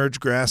post-emerge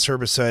grass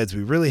herbicides,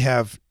 we really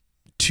have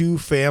 2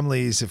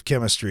 families of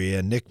chemistry,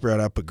 and Nick brought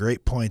up a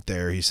great point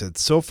there. He said,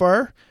 so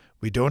far,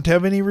 we don't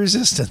have any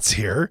resistance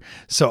here,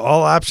 so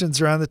all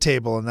options are on the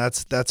table, and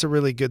that's a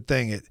really good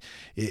thing.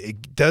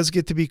 It does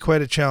get to be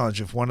quite a challenge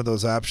if one of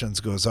those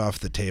options goes off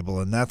the table,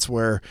 and that's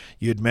where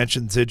you had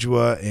mentioned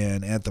Zidua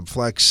and Anthem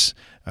Flex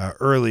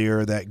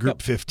earlier. That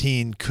Group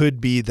 15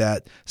 could be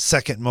that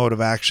second mode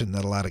of action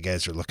that a lot of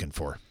guys are looking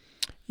for.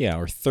 Yeah,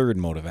 or third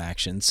mode of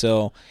action.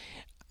 So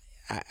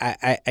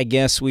I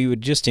guess we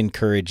would just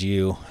encourage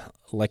you,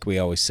 like we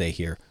always say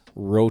here,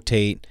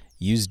 rotate,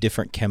 use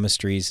different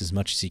chemistries as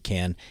much as you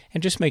can,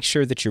 and just make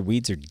sure that your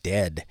weeds are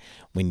dead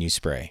when you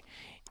spray.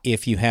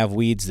 If you have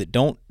weeds that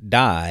don't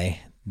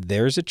die,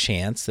 there's a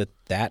chance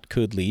that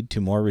could lead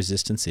to more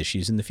resistance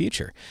issues in the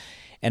future.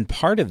 And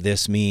part of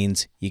this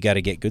means you got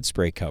to get good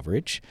spray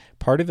coverage.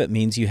 Part of it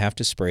means you have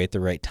to spray at the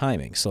right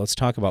timing. So let's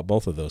talk about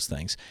both of those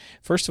things.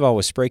 First of all,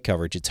 with spray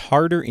coverage, it's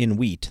harder in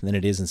wheat than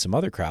it is in some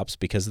other crops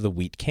because of the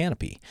wheat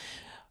canopy.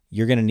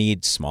 You're going to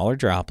need smaller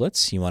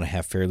droplets. You want to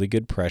have fairly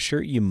good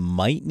pressure. You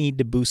might need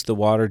to boost the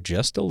water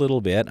just a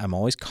little bit. I'm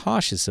always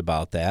cautious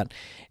about that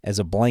as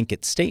a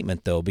blanket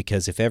statement, though,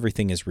 because if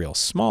everything is real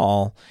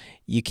small,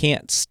 you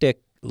can't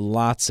stick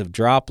lots of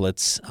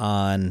droplets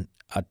on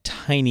a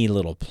tiny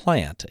little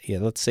plant. Yeah,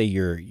 let's say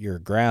your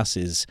grass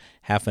is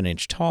half an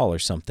inch tall or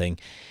something,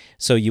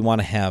 so you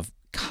want to have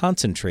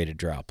concentrated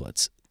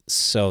droplets.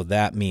 So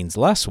that means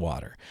less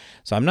water.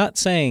 So I'm not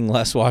saying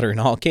less water in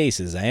all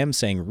cases. I am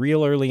saying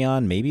real early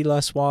on, maybe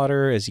less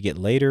water. As you get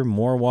later,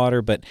 more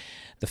water. But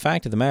the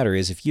fact of the matter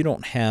is, if you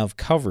don't have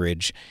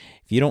coverage,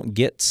 if you don't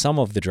get some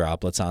of the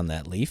droplets on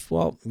that leaf,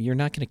 well, you're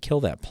not going to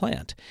kill that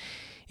plant.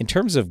 In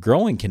terms of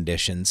growing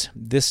conditions,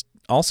 this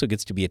also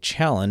gets to be a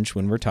challenge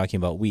when we're talking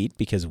about wheat,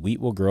 because wheat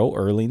will grow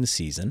early in the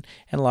season,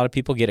 and a lot of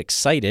people get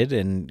excited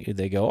and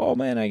they go, oh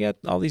man, I got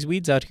all these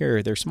weeds out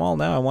here. They're small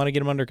now. I want to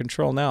get them under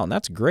control now. And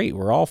that's great.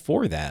 We're all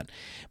for that.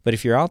 But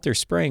if you're out there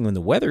spraying when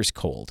the weather's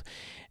cold,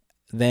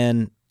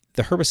 then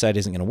the herbicide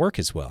isn't going to work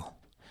as well.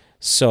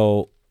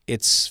 So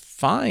it's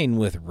fine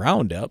with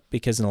Roundup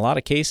because in a lot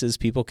of cases,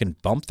 people can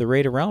bump the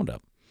rate of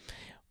Roundup.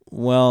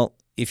 Well,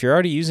 if you're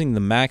already using the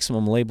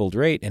maximum labeled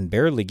rate and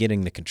barely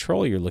getting the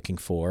control you're looking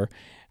for,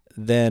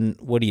 then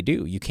what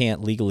do? You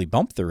can't legally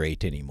bump the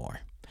rate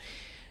anymore.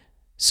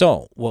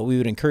 So what we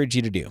would encourage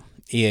you to do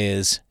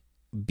is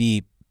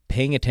be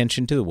paying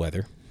attention to the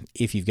weather.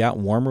 If you've got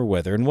warmer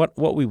weather, and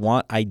what we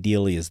want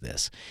ideally is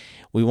this.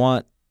 We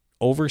want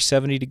over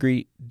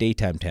 70-degree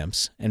daytime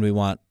temps, and we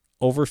want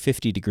over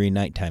 50-degree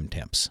nighttime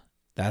temps.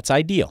 That's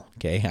ideal,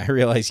 okay? I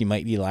realize you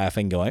might be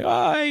laughing, going,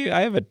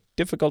 I have a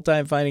difficult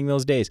time finding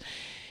those days.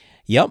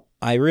 Yep,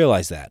 I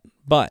realize that.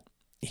 But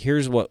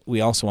here's what we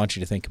also want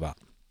you to think about.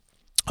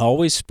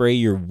 Always spray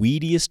your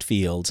weediest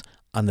fields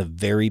on the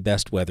very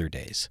best weather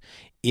days.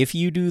 If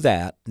you do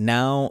that,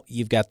 now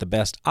you've got the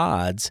best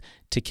odds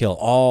to kill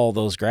all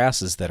those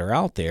grasses that are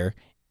out there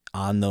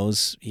on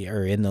those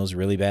or in those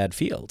really bad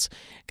fields.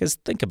 Because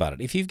think about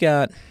it. If you've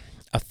got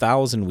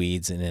 1,000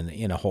 weeds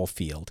in a whole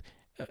field,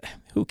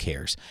 who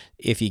cares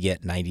if you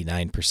get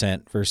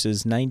 99%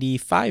 versus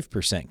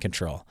 95%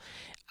 control?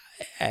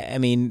 I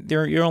mean,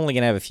 you're only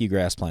going to have a few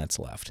grass plants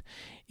left.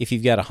 If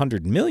you've got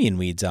 100 million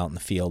weeds out in the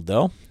field,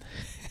 though,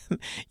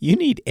 you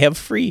need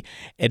every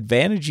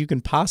advantage you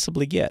can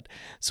possibly get.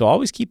 So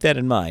always keep that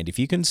in mind. If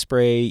you can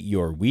spray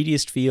your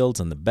weediest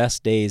fields on the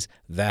best days,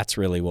 that's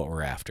really what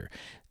we're after.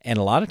 And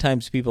a lot of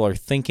times people are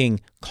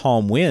thinking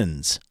calm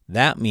winds.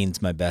 That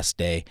means my best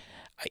day.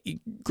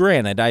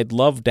 Granted, I'd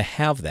love to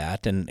have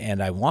that,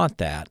 and I want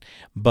that.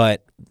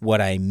 But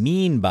what I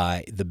mean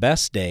by the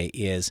best day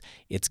is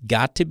it's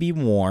got to be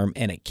warm,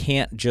 and it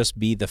can't just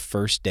be the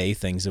first day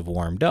things have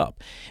warmed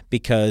up,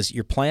 because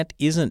your plant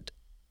isn't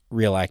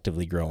real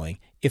actively growing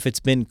if it's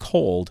been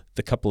cold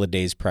the couple of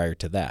days prior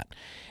to that,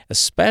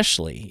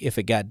 especially if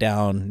it got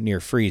down near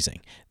freezing.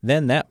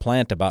 Then that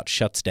plant about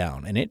shuts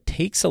down, and it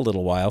takes a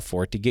little while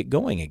for it to get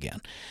going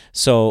again.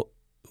 So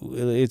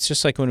it's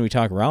just like when we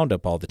talk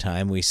Roundup all the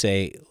time, we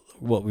say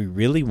what we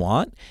really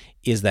want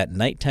is that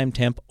nighttime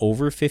temp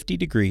over 50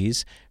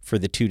 degrees for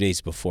the 2 days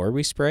before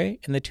we spray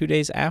and the 2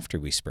 days after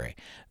we spray.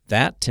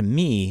 That to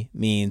me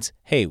means,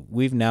 hey,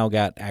 we've now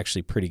got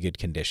actually pretty good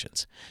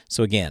conditions.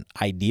 So again,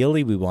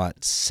 ideally we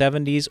want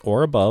 70s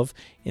or above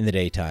in the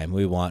daytime.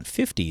 We want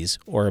 50s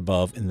or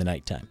above in the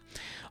nighttime.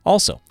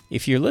 Also,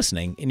 if you're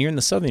listening and you're in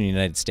the southern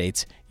United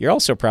States, you're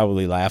also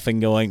probably laughing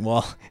going,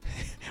 well,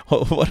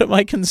 what am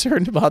I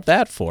concerned about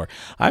that for?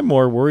 I'm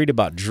more worried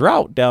about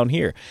drought down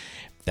here.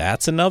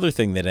 That's another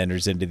thing that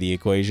enters into the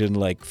equation.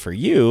 Like for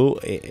you,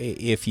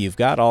 if you've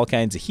got all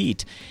kinds of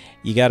heat,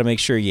 you got to make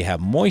sure you have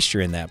moisture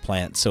in that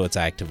plant so it's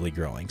actively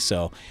growing.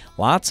 So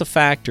lots of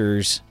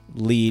factors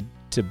lead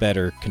to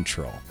better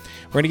control.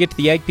 We're going to get to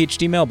the Ag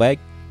PhD mailbag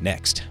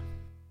next.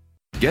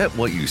 Get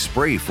what you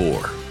spray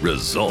for.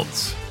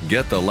 Results.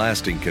 Get the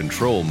lasting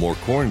control more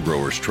corn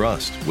growers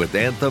trust with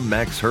Anthem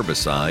Max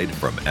Herbicide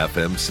from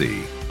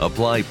FMC.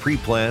 Apply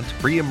pre-plant,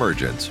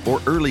 pre-emergence,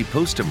 or early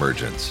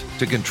post-emergence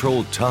to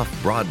control tough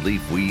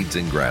broadleaf weeds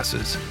and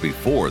grasses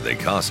before they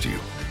cost you.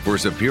 For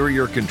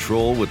superior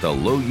control with a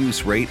low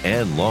use rate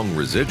and long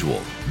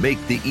residual, make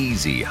the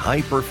easy,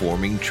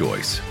 high-performing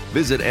choice.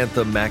 Visit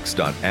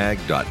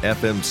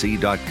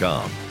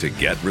anthemmax.ag.fmc.com to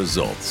get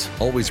results.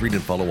 Always read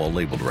and follow all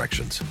label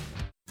directions.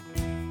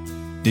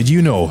 Did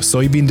you know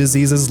soybean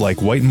diseases like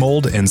white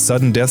mold and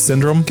sudden death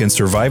syndrome can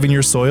survive in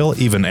your soil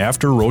even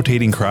after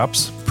rotating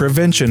crops?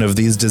 Prevention of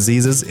these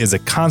diseases is a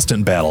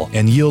constant battle,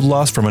 and yield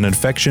loss from an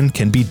infection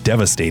can be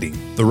devastating.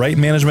 The right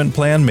management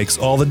plan makes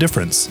all the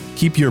difference.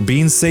 Keep your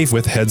beans safe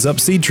with Heads Up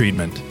seed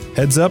treatment.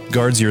 Heads Up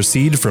guards your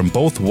seed from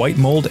both white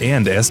mold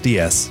and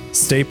SDS.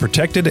 Stay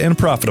protected and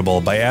profitable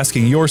by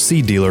asking your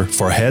seed dealer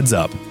for Heads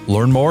Up.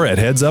 Learn more at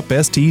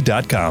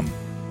headsupst.com.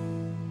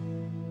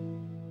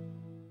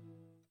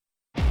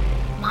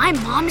 My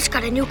mom's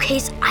got a new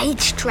Case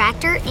IH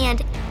tractor,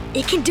 and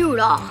it can do it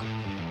all.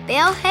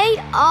 Bale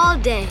hay all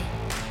day.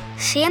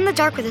 See in the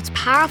dark with its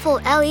powerful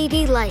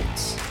LED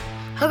lights.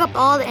 Hook up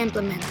all the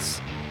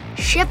implements.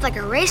 Shift like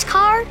a race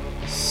car,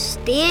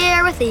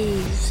 steer with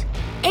ease.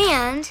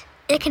 And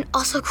it can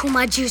also cool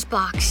my juice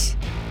box.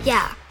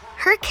 Yeah,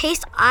 her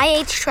Case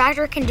IH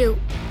tractor can do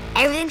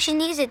everything she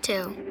needs it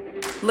to.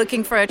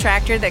 Looking for a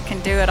tractor that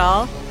can do it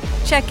all?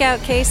 Check out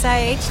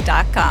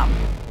caseih.com.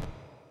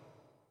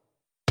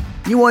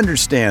 You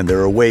understand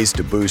there are ways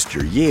to boost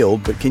your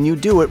yield, but can you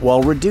do it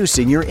while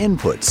reducing your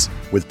inputs?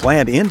 With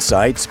Plant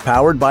Insights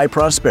powered by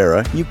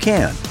Prospera, you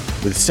can.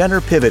 With center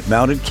pivot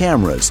mounted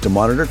cameras to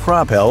monitor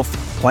crop health,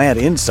 Plant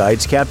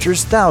Insights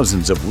captures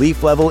thousands of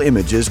leaf-level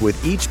images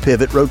with each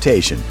pivot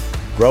rotation.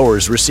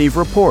 Growers receive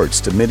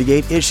reports to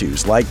mitigate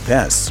issues like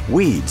pests,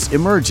 weeds,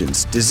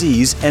 emergence,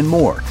 disease, and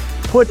more.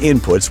 Put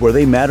inputs where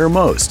they matter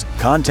most.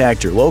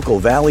 Contact your local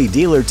Valley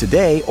dealer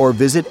today or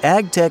visit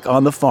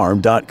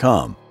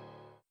agtechonthefarm.com.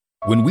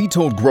 When we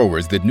told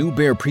growers that new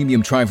Bayer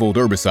Premium Trivolt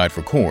herbicide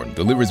for corn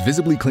delivers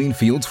visibly clean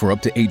fields for up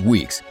to 8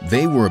 weeks,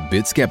 they were a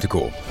bit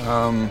skeptical.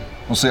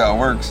 We'll see how it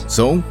works.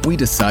 So we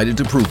decided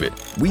to prove it.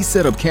 We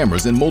set up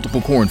cameras in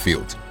multiple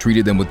cornfields,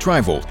 treated them with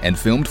Trivolt, and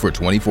filmed for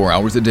 24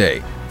 hours a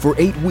day. For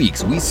 8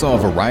 weeks, we saw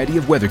a variety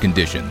of weather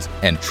conditions,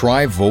 and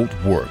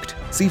Trivolt worked.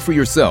 See for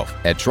yourself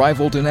at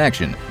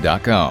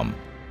trivoltinaction.com.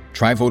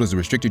 Trivolt is a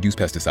restricted use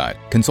pesticide.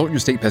 Consult your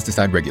state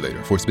pesticide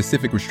regulator for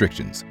specific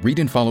restrictions. Read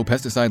and follow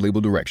pesticide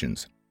label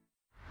directions.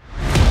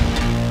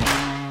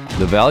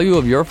 The value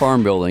of your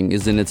farm building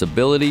is in its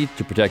ability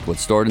to protect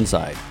what's stored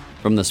inside.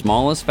 From the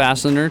smallest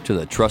fastener to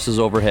the trusses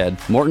overhead,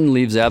 Morton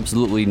leaves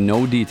absolutely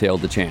no detail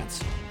to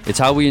chance. It's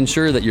how we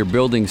ensure that your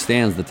building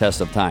stands the test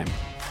of time.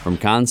 From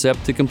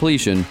concept to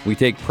completion, we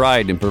take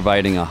pride in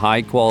providing a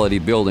high-quality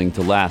building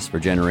to last for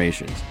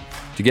generations.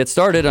 To get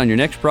started on your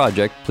next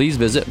project, please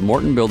visit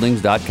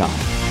mortonbuildings.com.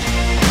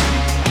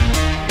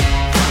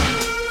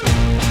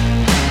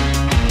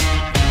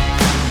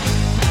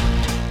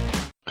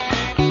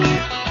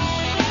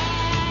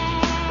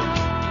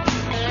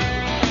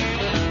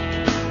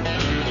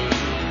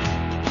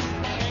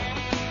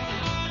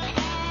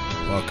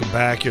 Welcome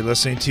back. You're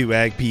listening to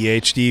Ag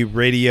PhD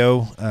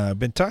Radio. I've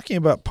been talking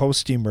about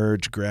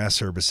post-emerge grass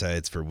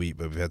herbicides for wheat,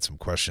 but we've had some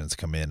questions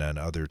come in on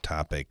other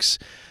topics.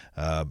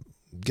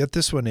 Get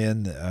this one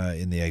in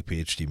the Ag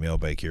PhD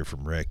mailbag here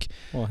from Rick.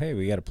 Well, hey,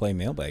 we got to play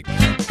mailbag.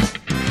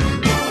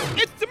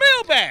 It's the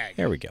mailbag.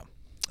 There we go.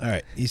 All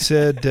right. He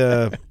said,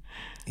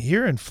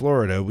 here in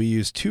Florida, we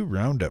use 2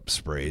 Roundup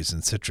sprays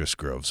in citrus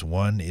groves.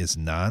 One is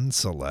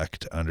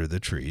non-select under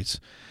the trees,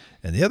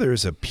 and the other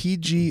is a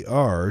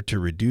PGR to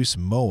reduce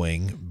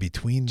mowing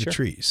between the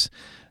trees.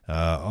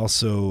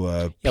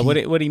 Also,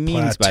 what he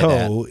means by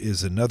that Plateau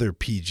is another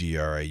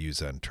PGR I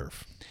use on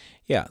turf.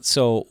 Yeah,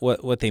 so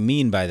what they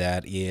mean by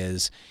that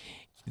is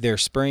they're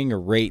spraying a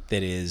rate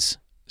that is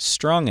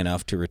strong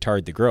enough to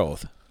retard the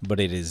growth, but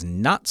it is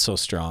not so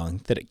strong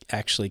that it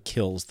actually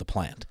kills the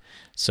plant.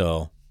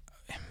 So,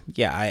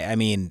 yeah, I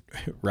mean,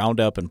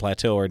 Roundup and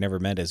Plateau are never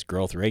meant as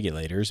growth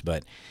regulators,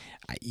 but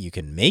you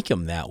can make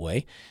them that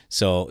way.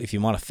 So if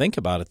you want to think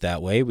about it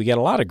that way, we got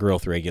a lot of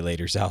growth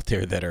regulators out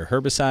there that are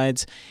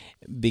herbicides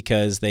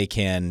because they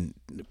can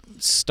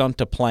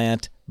stunt a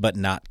plant but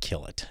not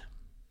kill it.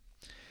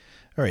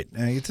 All right,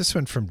 I get this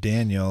one from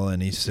Daniel,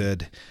 and he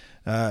said,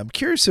 I'm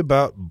curious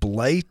about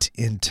blight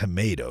in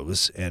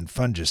tomatoes and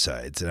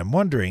fungicides, and I'm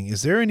wondering,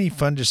 is there any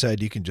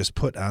fungicide you can just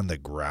put on the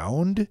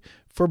ground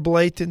for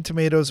blight in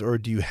tomatoes, or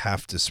do you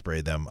have to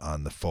spray them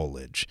on the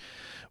foliage?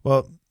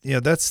 Well, you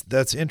know,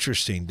 that's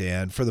interesting,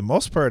 Dan. For the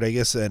most part, I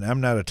guess, and I'm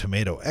not a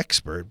tomato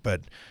expert,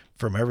 but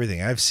from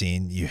everything I've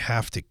seen, you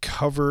have to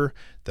cover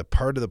the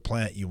part of the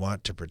plant you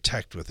want to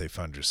protect with a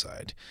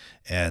fungicide.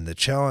 And the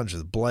challenge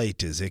with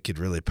blight is it could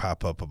really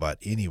pop up about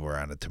anywhere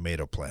on a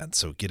tomato plant.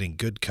 So getting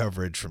good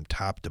coverage from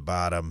top to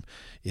bottom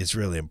is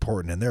really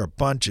important. And there are a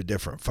bunch of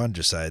different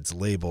fungicides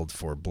labeled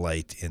for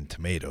blight in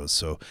tomatoes.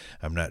 So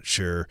I'm not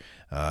sure,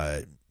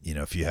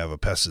 if you have a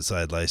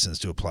pesticide license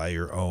to apply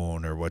your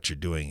own or what you're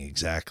doing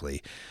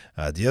exactly.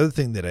 The other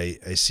thing that I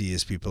see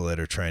is people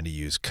that are trying to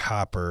use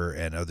copper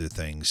and other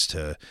things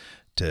to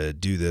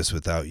do this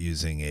without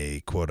using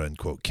a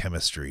quote-unquote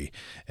chemistry.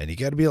 And you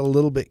got to be a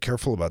little bit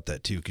careful about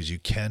that too, because you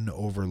can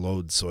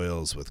overload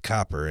soils with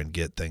copper and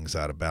get things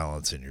out of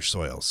balance in your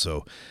soil.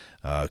 So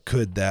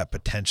could that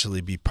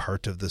potentially be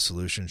part of the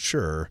solution?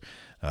 Sure.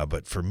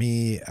 But for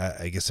me,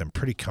 I guess I'm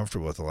pretty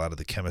comfortable with a lot of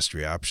the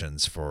chemistry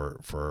options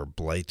for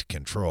blight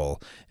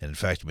control. And in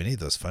fact, many of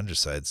those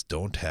fungicides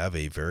don't have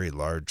a very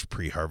large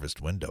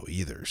pre-harvest window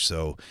either.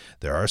 So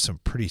there are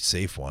some pretty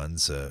safe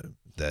ones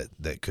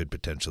that could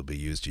potentially be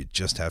used. You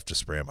just have to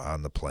spray them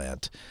on the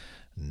plant,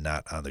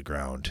 not on the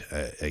ground.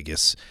 I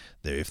guess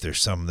if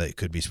there's some that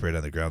could be sprayed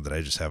on the ground that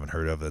I just haven't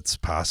heard of, that's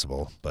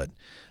possible. But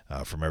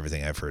from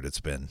everything I've heard, it's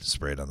been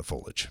sprayed on the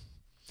foliage.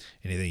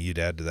 Anything you'd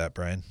add to that,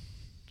 Brian?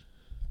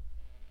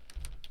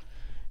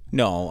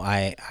 No,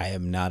 I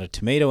am not a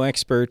tomato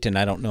expert, and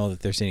I don't know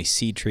that there's any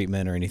seed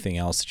treatment or anything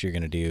else that you're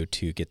going to do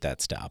to get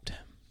that stopped.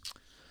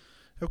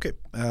 Okay.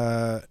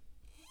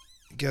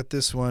 Got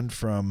this one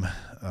from,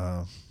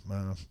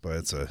 but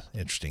it's an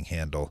interesting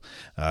handle.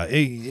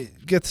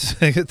 Get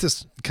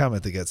this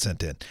comment that got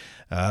sent in.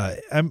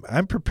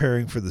 I'm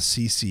preparing for the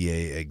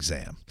CCA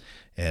exam,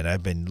 and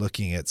I've been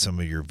looking at some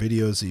of your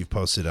videos that you've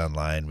posted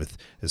online, with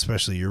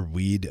especially your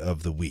weed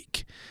of the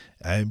week.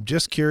 I'm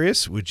just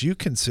curious, would you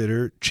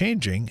consider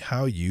changing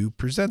how you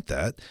present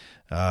that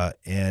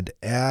and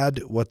add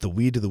what the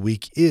weed of the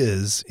week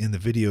is in the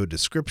video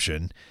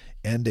description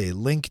and a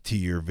link to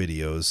your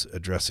videos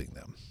addressing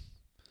them?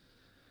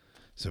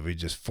 So if we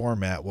just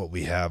format what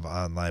we have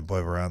online,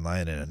 boy, we're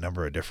online in a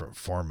number of different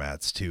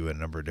formats too, in a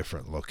number of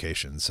different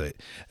locations. So I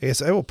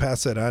guess I will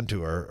pass that on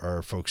to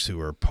our folks who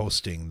are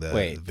posting the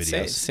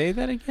videos. Say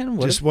that again?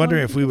 Just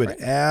wondering if we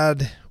would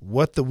add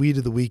what the weed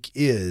of the week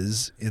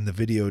is in the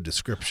video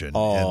description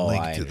and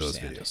link to those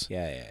videos.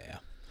 Yeah.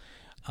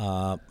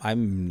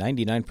 I'm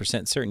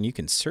 99% certain you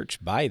can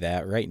search by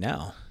that right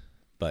now.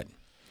 But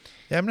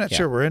yeah, I'm not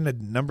sure. We're in a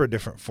number of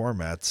different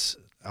formats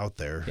out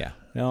there. Yeah.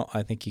 No,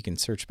 I think you can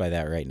search by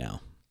that right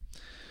now.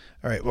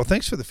 All right. Well,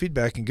 thanks for the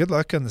feedback and good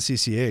luck on the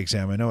CCA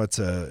exam. I know it's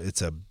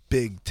a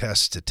big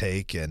test to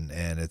take, and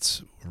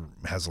it's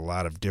has a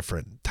lot of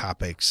different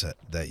topics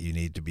that you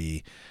need to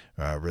be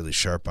really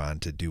sharp on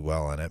to do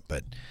well on it.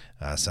 But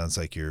sounds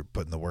like you're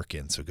putting the work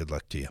in. So good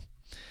luck to you.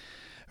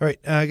 All right,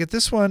 I get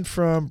this one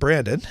from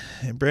Brandon.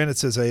 And Brandon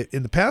says,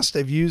 in the past,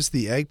 I've used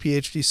the Ag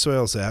PhD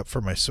Soils app for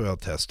my soil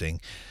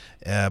testing,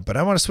 but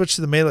I want to switch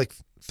to the Malik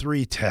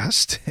 3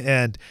 test.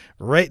 And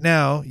right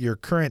now, your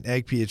current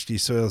Ag PhD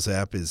Soils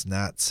app is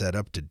not set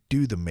up to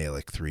do the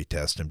Malik 3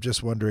 test. I'm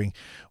just wondering,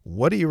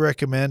 what do you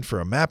recommend for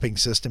a mapping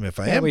system if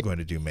I am going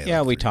to do Malik 3?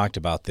 Yeah, we talked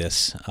about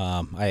this.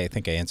 I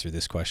think I answered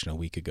this question a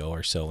week ago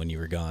or so when you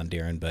were gone,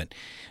 Darren. But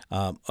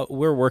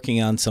we're working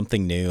on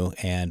something new,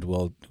 and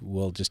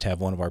we'll just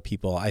have one of our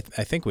people. I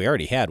think we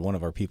already had one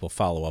of our people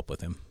follow up with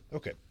him.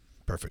 Okay.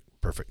 Perfect.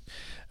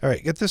 All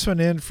right, get this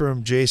one in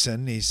from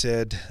Jason. He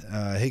said,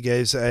 hey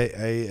guys, I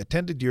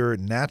attended your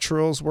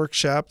naturals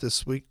workshop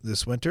this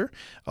winter,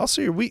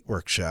 also your wheat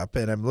workshop,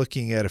 and I'm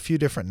looking at a few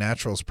different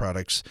naturals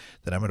products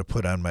that I'm going to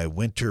put on my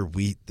winter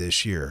wheat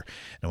this year.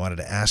 And I wanted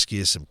to ask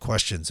you some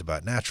questions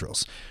about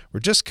naturals.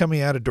 We're just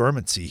coming out of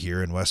dormancy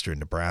here in western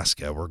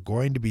Nebraska. We're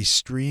going to be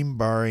stream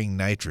barring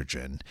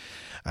nitrogen.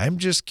 I'm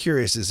just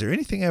curious, is there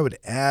anything I would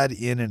add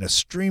in a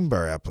stream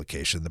bar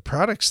application? The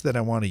products that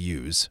I want to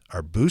use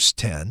are Boost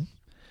 10,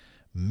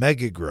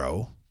 Mega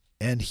Grow,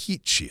 and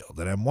Heat Shield.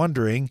 And I'm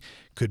wondering,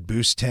 could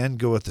Boost 10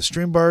 go with the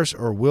stream bars,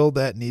 or will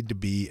that need to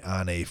be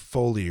on a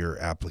foliar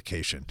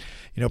application?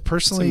 You know,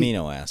 personally, it's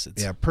amino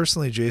acids. Yeah,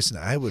 personally, Jason,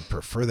 I would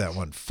prefer that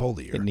one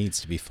foliar. It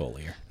needs to be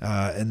foliar.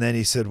 And then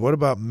he said, what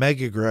about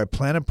Mega Grow? I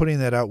plan on putting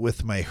that out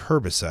with my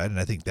herbicide, and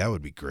I think that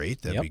would be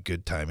great. That'd be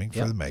good timing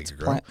for the Mega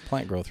Grow.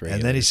 Plant growth rate.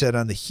 And then he said,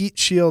 on the Heat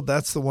Shield,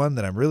 that's the one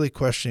that I'm really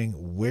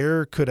questioning.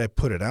 Where could I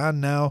put it on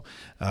now?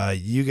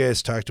 You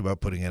guys talked about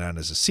putting it on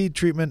as a seed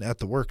treatment at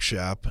the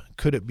workshop.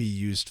 Could it be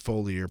used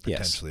foliar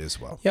potentially as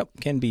well? Yep,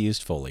 can be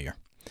used foliar.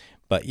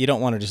 But you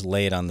don't want to just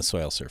lay it on the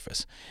soil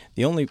surface.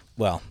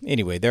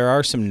 There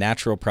are some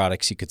natural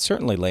products you could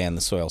certainly lay on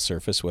the soil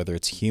surface, whether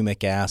it's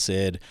humic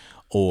acid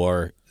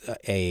or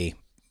a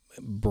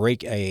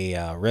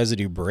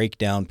residue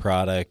breakdown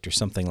product or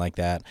something like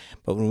that.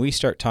 But when we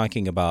start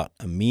talking about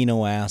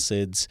amino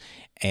acids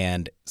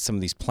and some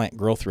of these plant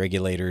growth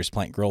regulators,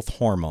 plant growth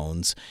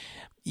hormones,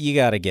 you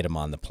got to get them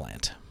on the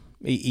plant.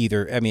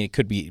 It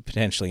could be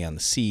potentially on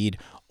the seed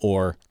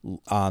or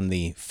on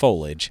the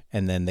foliage,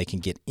 and then they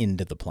can get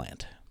into the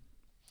plant.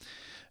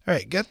 All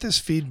right, got this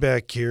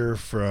feedback here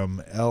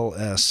from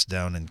LS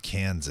down in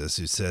Kansas,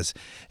 who says,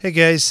 hey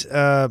guys,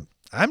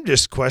 I'm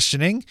just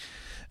questioning,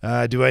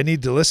 do I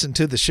need to listen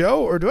to the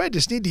show, or do I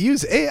just need to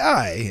use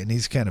AI? And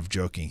he's kind of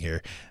joking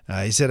here.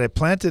 He said, I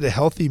planted a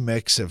healthy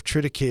mix of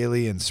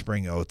triticale and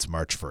spring oats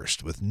March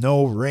 1st. With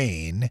no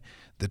rain,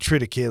 the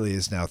triticale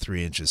is now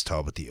 3 inches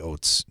tall, but the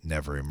oats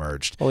never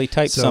emerged. Well, he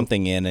typed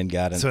something in and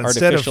got an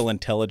artificial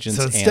intelligence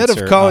answer. So instead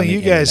of calling you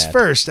guys internet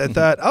first, I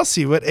thought, I'll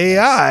see what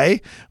AI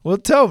will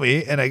tell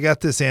me. And I got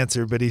this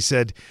answer, but he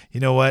said, you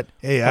know what?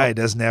 AI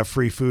doesn't have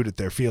free food at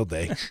their field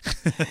day.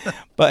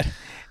 But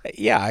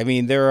yeah,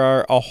 there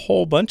are a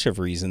whole bunch of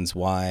reasons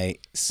why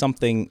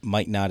something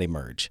might not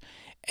emerge.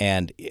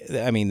 And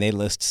they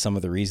list some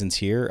of the reasons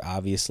here,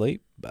 obviously.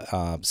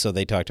 So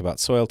they talked about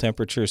soil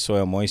temperature,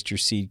 soil moisture,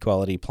 seed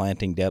quality,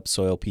 planting depth,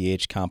 soil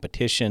pH,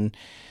 competition,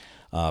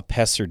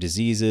 pests or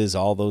diseases.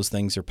 All those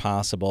things are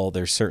possible.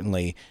 There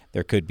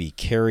could be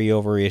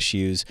carryover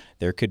issues.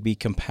 There could be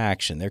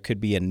compaction. There could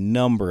be a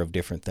number of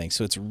different things.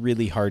 So it's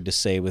really hard to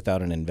say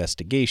without an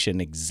investigation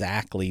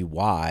exactly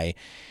why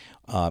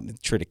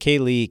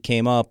triticale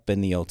came up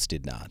and the oats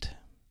did not.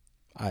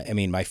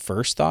 My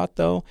first thought,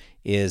 though,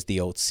 is the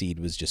oat seed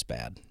was just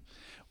bad.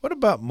 What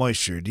about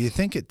moisture? Do you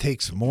think it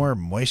takes more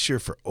moisture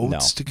for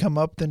oats to come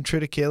up than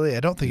triticale?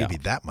 I don't think it'd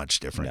be that much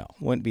different. No,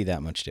 wouldn't be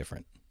that much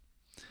different.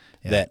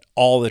 Yeah. That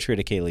all the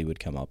triticale would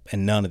come up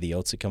and none of the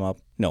oats would come up?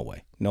 No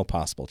way. No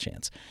possible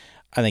chance.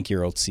 I think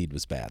your oat seed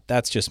was bad.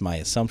 That's just my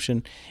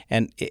assumption.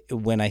 And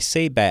when I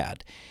say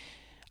bad,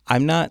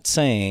 I'm not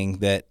saying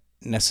that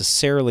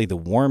necessarily the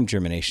warm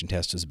germination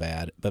test was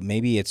bad, but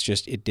maybe it's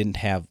just it didn't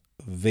have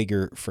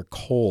vigor for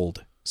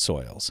cold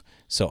soils.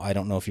 So I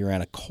don't know if you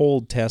ran a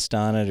cold test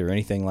on it or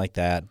anything like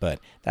that, but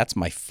that's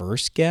my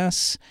first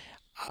guess.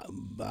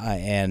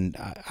 And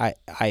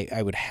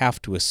I would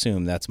have to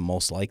assume that's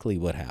most likely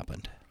what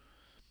happened.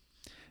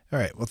 All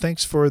right. Well,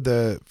 thanks for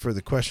the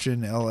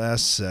question,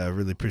 LS.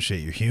 Really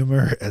appreciate your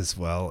humor as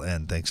well,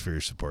 and thanks for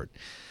your support.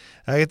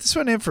 I got this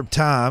one in from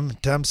Tom.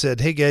 Tom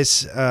said, hey,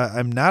 guys,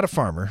 I'm not a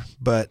farmer,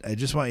 but I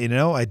just want you to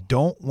know I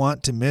don't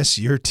want to miss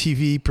your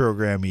TV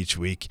program each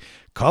week.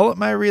 Call it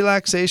my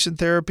relaxation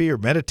therapy or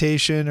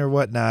meditation or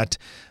whatnot,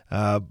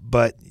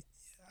 but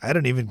I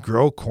don't even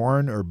grow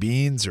corn or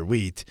beans or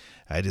wheat.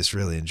 I just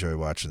really enjoy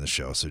watching the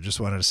show. So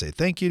just wanted to say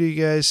thank you to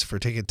you guys for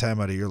taking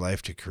time out of your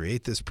life to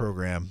create this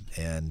program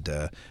and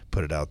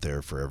put it out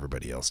there for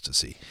everybody else to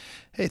see.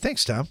 Hey,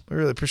 thanks, Tom. We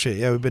really appreciate it.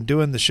 Yeah, we've been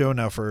doing the show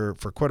now for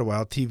quite a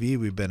while. TV,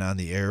 we've been on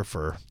the air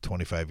for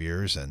 25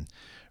 years, and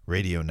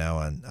radio now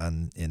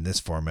on in this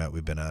format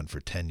we've been on for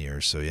 10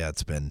 years. So yeah,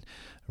 it's been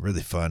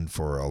really fun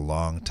for a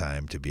long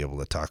time to be able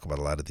to talk about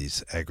a lot of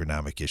these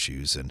agronomic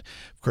issues. And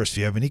of course, if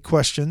you have any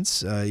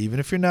questions,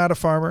 even if you're not a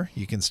farmer,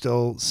 you can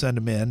still send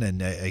them in.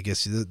 And I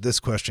guess this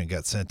question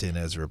got sent in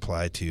as a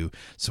reply to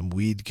some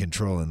weed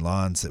control in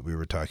lawns that we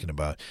were talking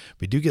about.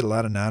 We do get a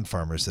lot of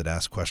non-farmers that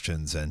ask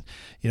questions, and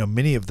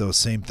many of those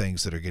same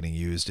things that are getting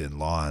used in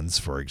lawns,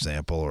 for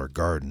example, or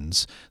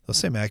gardens, those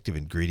same active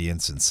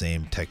ingredients and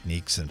same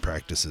techniques and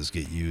practices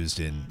get used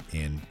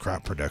in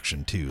crop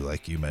production too,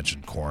 like you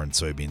mentioned, corn,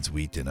 soybeans,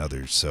 wheat, and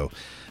others. So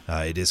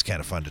it is kind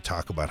of fun to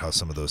talk about how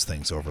some of those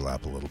things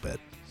overlap a little bit.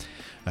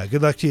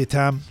 Good luck to you,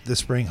 Tom, this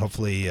spring.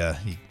 Hopefully you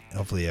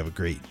have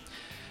a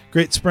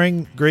great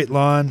spring, great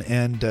lawn,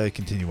 and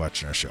continue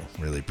watching our show.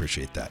 Really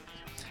appreciate that.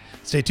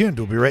 Stay tuned.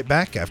 We'll be right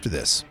back after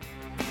this.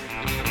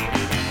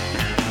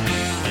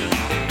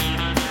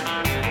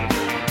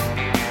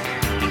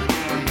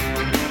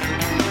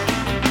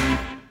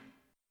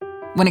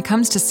 When it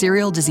comes to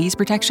cereal disease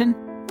protection,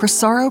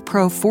 Prosaro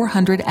Pro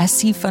 400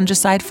 SC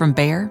fungicide from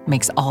Bayer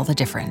makes all the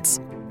difference.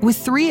 With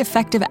 3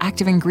 effective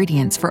active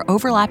ingredients for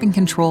overlapping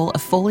control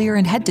of foliar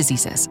and head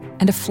diseases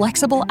and a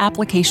flexible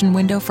application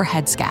window for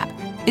head scab,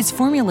 it's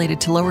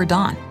formulated to lower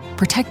DON,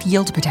 protect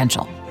yield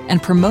potential,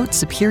 and promote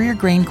superior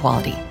grain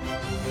quality.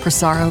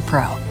 Prosaro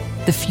Pro.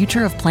 The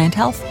future of plant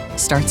health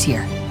starts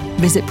here.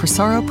 Visit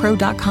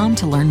prosaropro.com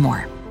to learn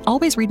more.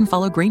 Always read and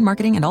follow grain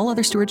marketing and all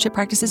other stewardship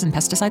practices and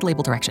pesticide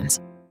label directions.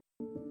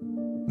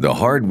 The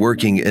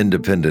hard-working,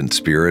 independent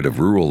spirit of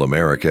rural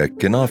America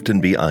can often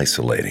be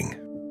isolating.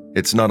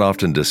 It's not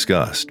often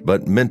discussed,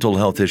 but mental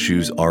health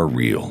issues are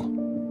real.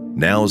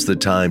 Now's the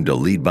time to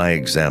lead by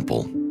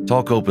example,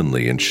 talk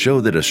openly, and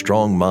show that a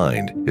strong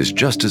mind is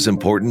just as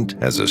important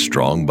as a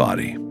strong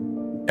body.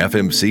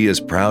 FMC is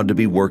proud to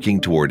be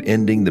working toward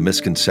ending the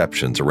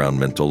misconceptions around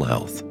mental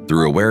health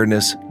through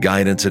awareness,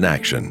 guidance, and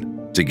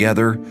action.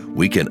 Together,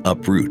 we can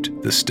uproot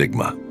the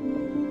stigma.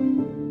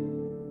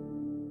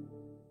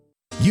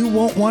 You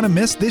won't want to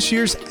miss this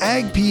year's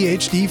Ag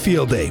PhD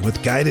Field Day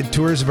with guided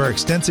tours of our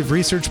extensive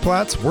research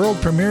plots, world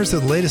premieres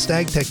of the latest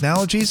ag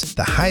technologies,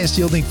 the highest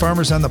yielding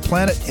farmers on the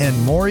planet, and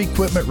more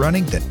equipment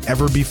running than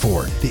ever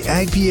before. The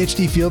Ag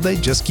PhD Field Day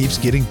just keeps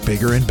getting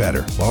bigger and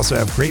better. We'll also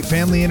have great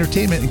family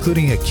entertainment,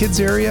 including a kids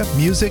area,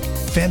 music,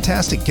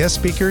 fantastic guest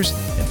speakers,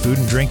 and food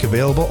and drink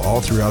available all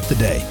throughout the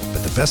day.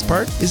 But the best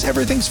part is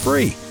everything's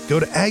free.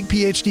 Go to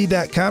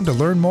agphd.com to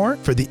learn more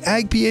for the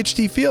Ag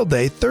PhD Field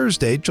Day,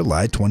 Thursday,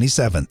 July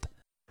 27th.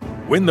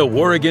 Win the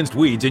war against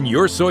weeds in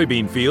your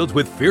soybean fields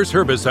with Fierce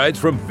Herbicides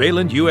from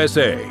Valent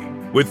USA.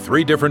 With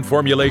 3 different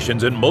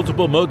formulations and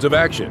multiple modes of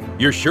action,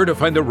 you're sure to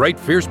find the right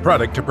Fierce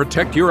product to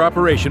protect your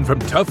operation from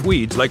tough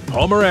weeds like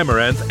Palmer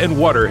amaranth and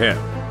water hemp.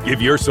 Give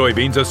your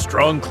soybeans a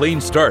strong, clean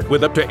start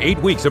with up to 8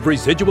 weeks of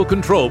residual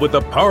control with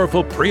the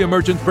powerful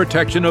pre-emergence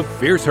protection of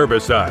Fierce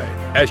Herbicide.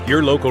 Ask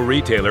your local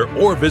retailer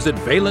or visit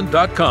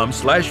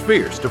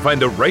valent.com/fierce to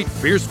find the right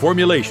Fierce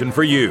formulation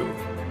for you.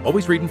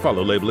 Always read and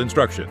follow label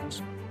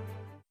instructions.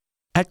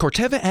 At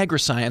Corteva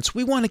Agriscience,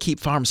 we want to keep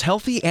farms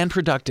healthy and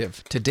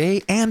productive,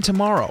 today and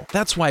tomorrow.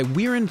 That's why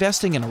we're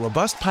investing in a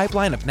robust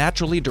pipeline of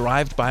naturally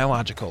derived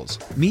biologicals.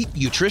 Meet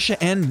Nutritia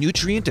N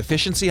Nutrient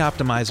Efficiency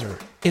Optimizer.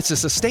 It's a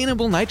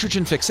sustainable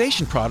nitrogen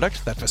fixation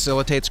product that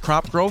facilitates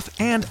crop growth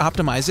and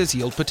optimizes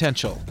yield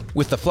potential.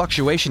 With the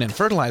fluctuation in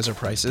fertilizer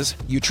prices,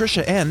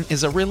 Nutritia N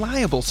is a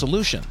reliable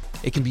solution.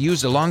 It can be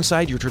used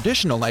alongside your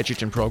traditional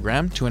nitrogen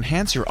program to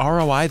enhance your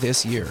ROI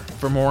this year.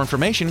 For more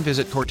information,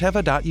 visit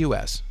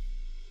corteva.us.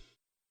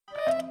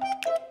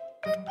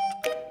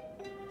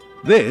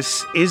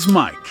 This is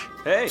Mike.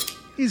 Hey.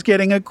 He's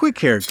getting a quick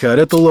haircut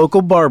at the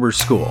local barber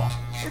school.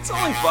 It's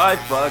only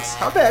 $5.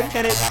 How bad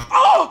can it...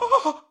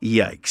 Oh!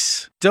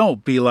 Yikes.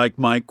 Don't be like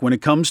Mike when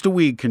it comes to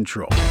weed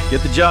control.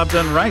 Get the job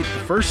done right the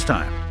first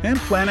time and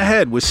plan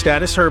ahead with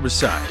Status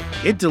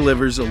Herbicide. It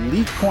delivers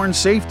elite corn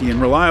safety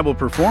and reliable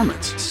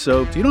performance,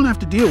 so you don't have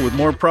to deal with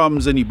more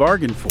problems than you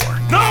bargained for.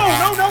 No!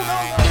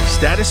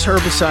 Status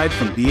Herbicide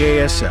from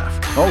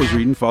BASF. Always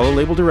read and follow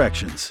label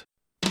directions.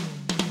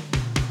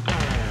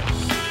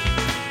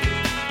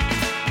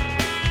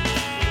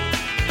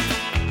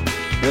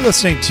 You're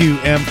listening to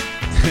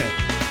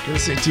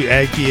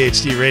Ag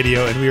PhD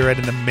Radio, and we are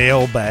at the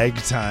mailbag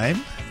time,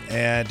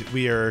 and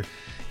we are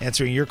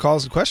answering your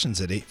calls and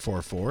questions at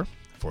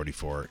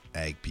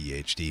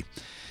 844-44-AG-PhD.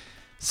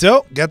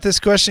 So, got this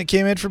question that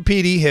came in from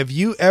Petey. Have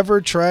you ever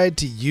tried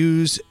to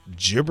use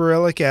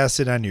gibberellic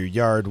acid on your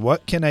yard?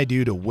 What can I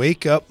do to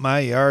wake up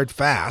my yard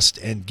fast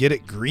and get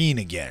it green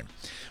again?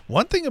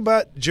 One thing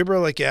about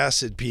gibberellic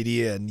acid,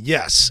 Petey, and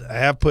yes, I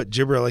have put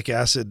gibberellic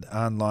acid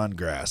on lawn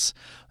grass.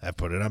 I've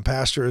put it on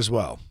pasture as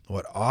well.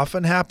 What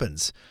often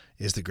happens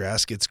is the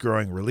grass gets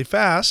growing really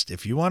fast.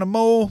 If you want to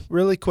mow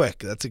really quick,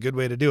 that's a good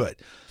way to do it.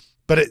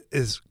 But it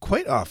is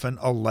quite often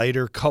a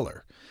lighter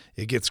color.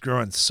 It gets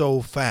growing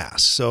so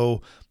fast.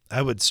 So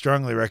I would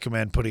strongly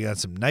recommend putting on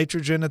some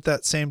nitrogen at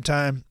that same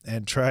time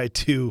and try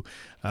to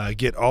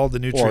get all the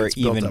nutrients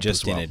built up as well. Or even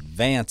just in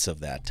advance of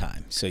that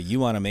time. So you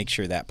want to make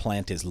sure that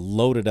plant is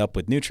loaded up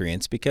with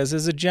nutrients because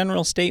as a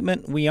general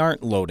statement, we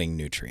aren't loading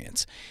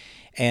nutrients.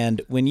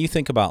 And when you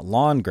think about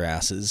lawn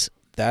grasses,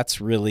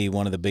 that's really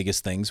one of the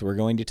biggest things we're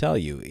going to tell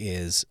you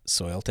is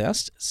soil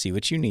test, see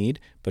what you need,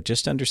 but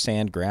just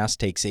understand grass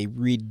takes a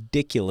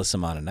ridiculous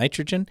amount of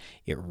nitrogen.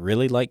 It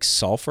really likes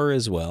sulfur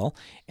as well,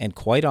 and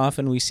quite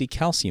often we see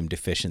calcium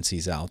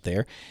deficiencies out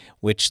there,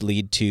 which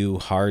lead to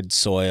hard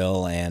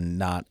soil and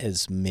not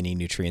as many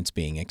nutrients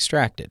being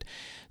extracted.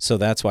 So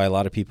that's why a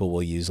lot of people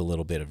will use a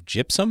little bit of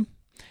gypsum,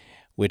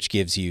 which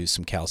gives you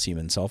some calcium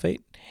and sulfate,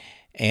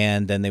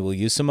 and then they will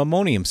use some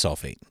ammonium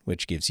sulfate,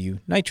 which gives you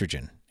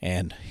nitrogen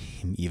and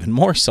even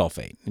more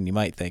sulfate. And you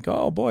might think,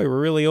 oh boy,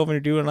 we're really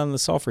overdoing on the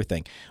sulfur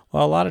thing.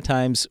 Well, a lot of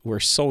times we're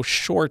so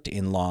short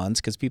in lawns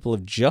because people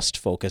have just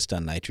focused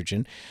on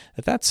nitrogen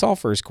that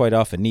sulfur is quite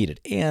often needed.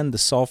 And the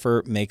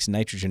sulfur makes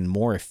nitrogen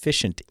more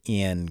efficient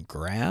in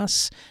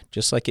grass,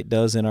 just like it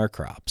does in our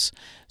crops.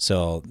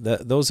 So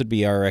those would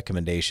be our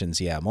recommendations.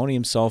 Yeah,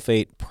 ammonium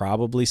sulfate,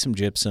 probably some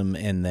gypsum,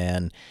 and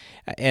then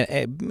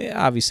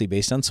obviously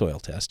based on soil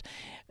test,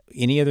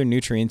 any other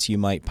nutrients you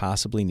might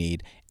possibly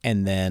need.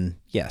 And then,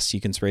 yes,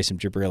 you can spray some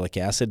gibberellic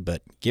acid,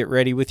 but get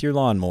ready with your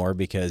lawnmower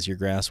because your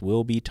grass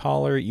will be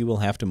taller. You will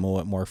have to mow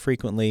it more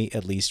frequently,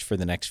 at least for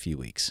the next few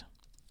weeks.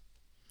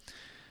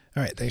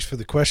 All right, thanks for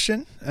the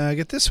question. I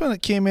get this one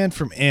that came in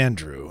from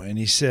Andrew, and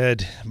he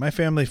said, my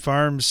family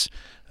farms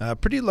a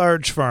pretty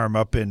large farm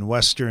up in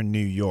western New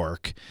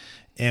York,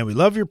 and we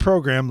love your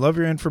program, love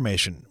your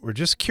information. We're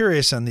just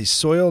curious on these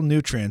soil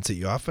nutrients that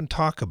you often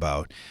talk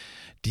about.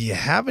 Do you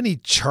have any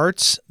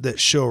charts that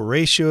show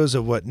ratios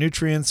of what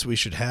nutrients we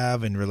should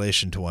have in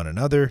relation to one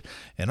another?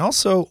 And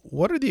also,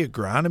 what are the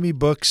agronomy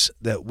books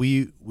that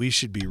we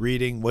should be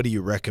reading? What do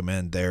you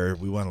recommend there?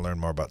 We want to learn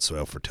more about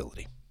soil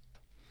fertility.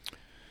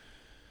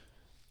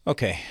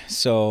 Okay,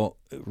 so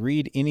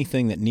read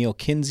anything that Neil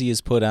Kinsey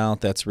has put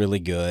out. That's really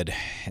good,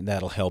 and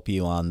that'll help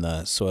you on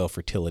the soil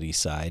fertility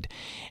side.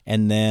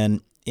 And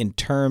then in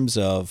terms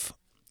of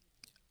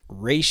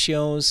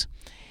ratios,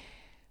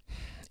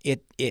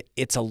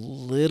 it's a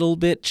little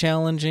bit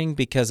challenging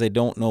because I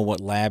don't know what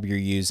lab you're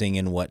using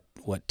and what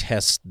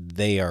tests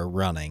they are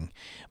running.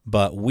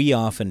 But we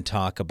often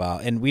talk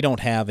about, and we don't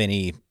have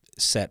any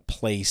set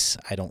place,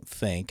 I don't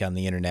think, on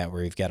the internet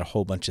where we've got a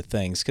whole bunch of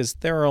things because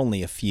there are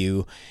only a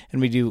few, and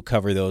we do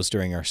cover those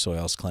during our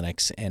soils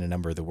clinics and a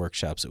number of the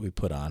workshops that we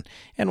put on.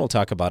 And we'll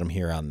talk about them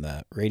here on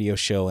the radio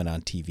show and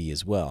on TV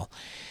as well.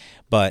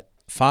 But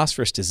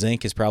phosphorus to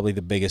zinc is probably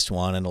the biggest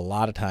one, and a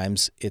lot of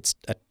times it's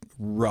a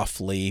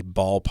roughly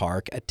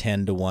ballpark a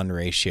 10-to-1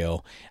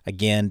 ratio.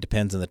 Again,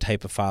 depends on the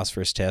type of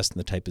phosphorus test and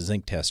the type of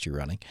zinc test you're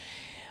running.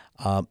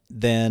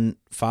 Then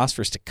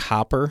phosphorus to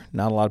copper,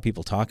 not a lot of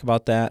people talk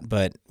about that,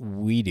 but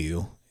we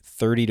do.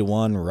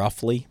 30-to-1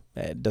 roughly.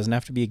 It doesn't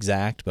have to be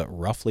exact, but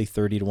roughly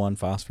 30-to-1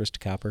 phosphorus to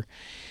copper.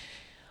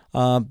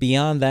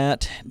 Beyond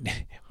that,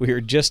 we were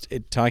just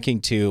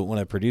talking to one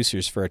of the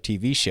producers for our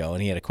TV show,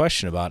 and he had a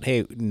question about,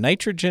 hey,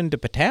 nitrogen to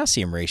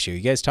potassium ratio.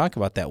 You guys talk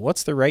about that.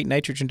 What's the right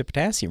nitrogen to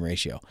potassium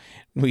ratio?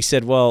 And we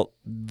said, well,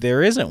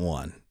 there isn't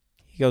one.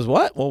 He goes,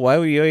 what? Well, why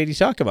would you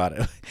talk about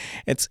it?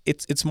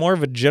 It's more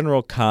of a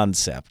general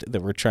concept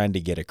that we're trying to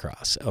get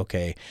across.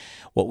 Okay,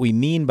 what we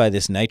mean by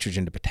this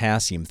nitrogen to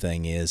potassium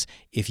thing is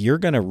if you're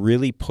going to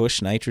really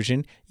push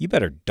nitrogen, you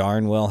better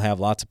darn well have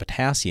lots of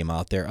potassium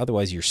out there.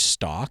 Otherwise, your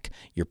stalk,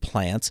 your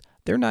plants,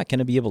 they're not going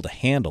to be able to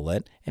handle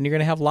it, and you're going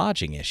to have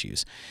lodging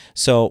issues.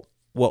 So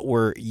what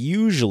we're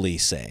usually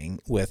saying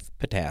with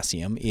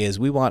potassium is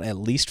we want at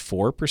least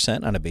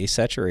 4% on a base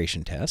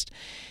saturation test,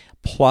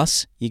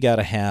 plus you got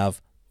to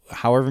have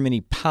however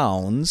many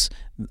pounds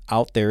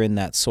out there in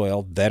that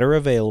soil that are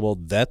available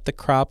that the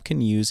crop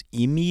can use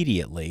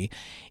immediately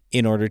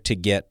in order to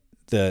get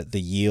the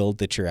yield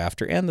that you're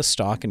after and the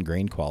stalk and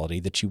grain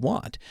quality that you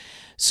want.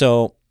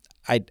 So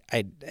I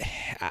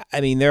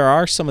mean, there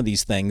are some of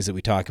these things that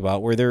we talk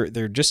about where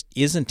there just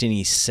isn't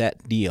any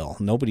set deal.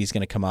 Nobody's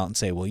going to come out and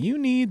say, well, you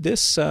need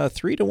this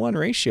 3-to-1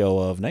 ratio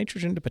of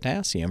nitrogen to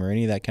potassium or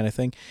any of that kind of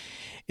thing.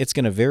 It's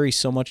going to vary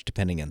so much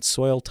depending on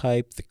soil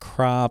type, the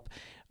crop,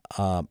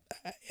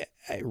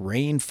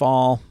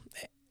 rainfall.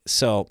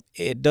 So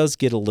it does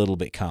get a little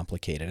bit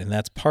complicated, and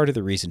that's part of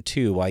the reason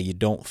too why you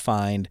don't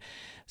find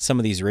some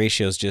of these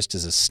ratios just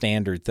as a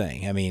standard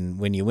thing. I mean,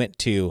 when you went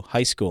to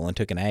high school and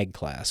took an ag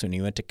class, when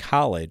you went to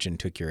college and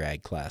took your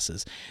ag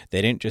classes,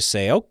 they didn't just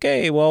say,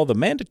 okay, well, the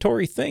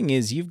mandatory thing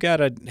is you've got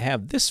to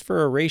have this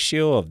for a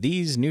ratio of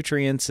these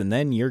nutrients and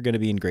then you're going to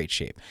be in great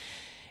shape.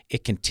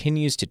 It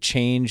continues to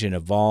change and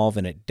evolve,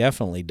 and it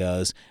definitely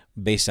does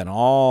based on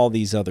all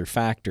these other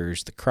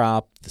factors, the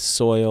crop, the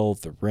soil,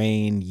 the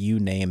rain, you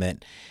name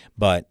it.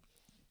 But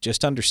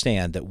just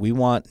understand that we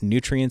want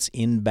nutrients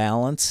in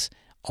balance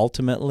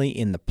ultimately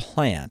in the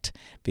plant,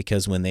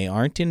 because when they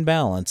aren't in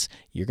balance,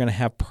 you're going to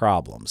have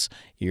problems.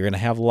 You're going to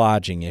have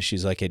lodging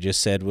issues, like I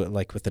just said,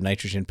 like with the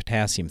nitrogen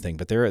potassium thing.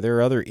 But there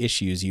are other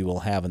issues you will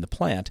have in the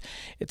plant.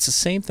 It's the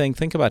same thing.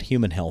 Think about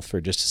human health for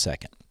just a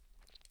second.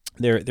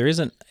 There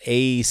isn't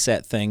a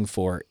set thing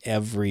for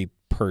every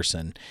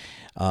person.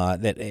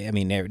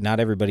 Not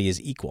everybody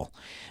is equal.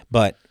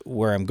 But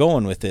where I'm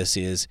going with this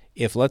is,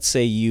 if let's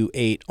say you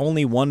ate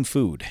only one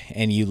food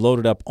and you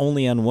loaded up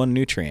only on one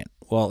nutrient,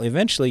 well,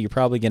 eventually you're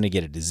probably going to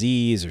get a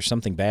disease or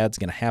something bad's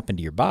going to happen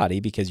to your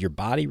body, because your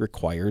body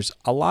requires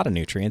a lot of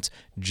nutrients,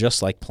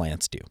 just like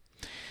plants do.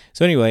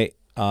 So anyway,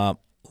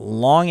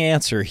 long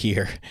answer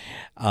here,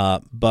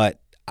 but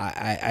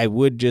I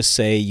would just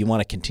say you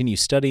want to continue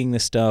studying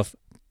this stuff,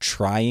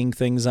 trying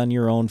things on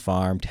your own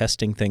farm,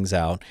 testing things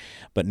out.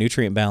 But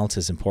nutrient balance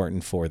is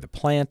important for the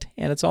plant,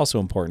 and it's also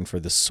important for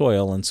the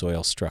soil and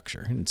soil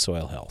structure and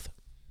soil health.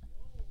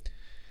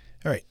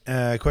 All right.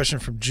 A question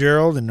from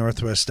Gerald in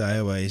Northwest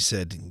Iowa. He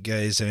said,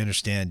 guys, I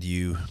understand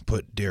you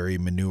put dairy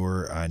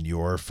manure on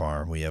your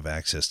farm. We have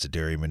access to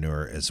dairy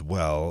manure as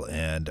well,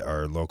 and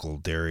our local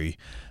dairy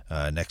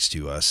next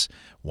to us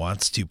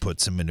wants to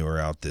put some manure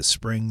out this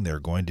spring. They're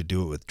going to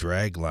do it with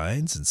drag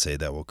lines and say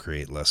that will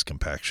create less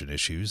compaction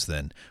issues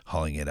than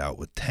hauling it out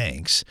with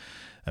tanks.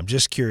 I'm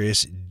just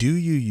curious, do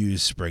you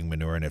use spring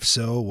manure? And if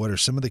so, what are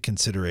some of the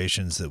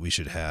considerations that we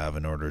should have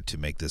in order to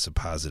make this a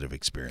positive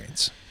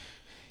experience?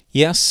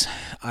 Yes,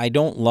 I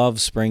don't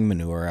love spring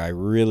manure. I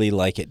really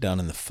like it done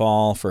in the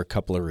fall for a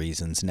couple of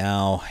reasons.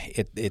 Now,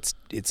 it's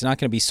not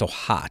going to be so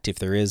hot. If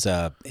there is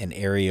an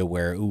area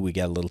where, we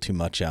got a little too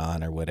much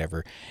on or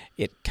whatever,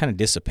 it kind of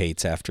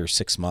dissipates after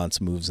 6 months,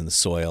 moves in the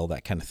soil,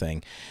 that kind of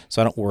thing.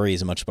 So I don't worry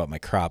as much about my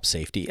crop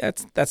safety.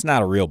 That's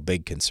not a real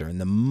big concern.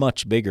 The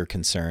much bigger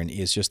concern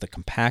is just the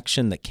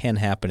compaction that can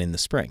happen in the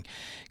spring.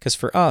 Because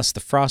for us,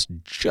 the frost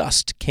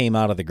just came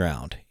out of the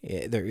ground.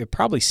 It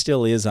probably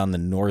still is on the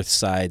north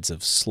sides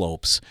of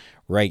slopes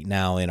right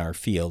now in our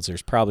fields.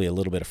 There's probably a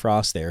little bit of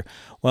frost there.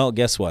 Well,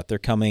 guess what? They're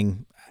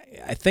coming,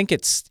 I think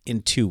it's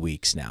in 2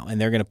 weeks now, and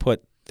they're going to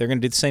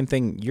do the same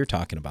thing you're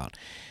talking about,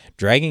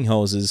 dragging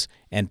hoses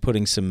and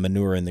putting some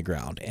manure in the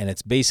ground. And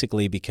it's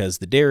basically because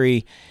the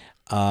dairy,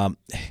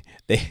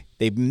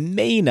 they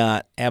may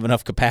not have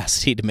enough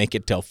capacity to make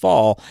it till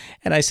fall.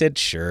 And I said,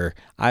 sure,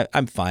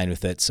 I'm fine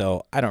with it.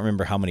 So I don't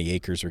remember how many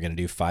acres we're going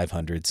to do,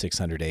 500,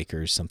 600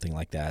 acres, something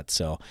like that.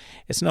 So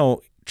it's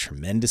no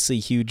tremendously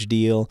huge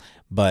deal.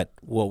 But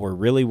what we're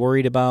really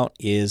worried about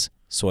is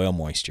soil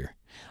moisture.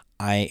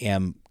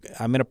 I'm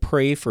going to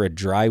pray for a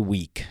dry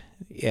week.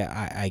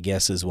 Yeah, I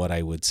guess is what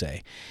I would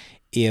say.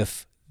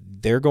 If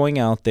they're going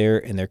out there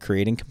and they're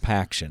creating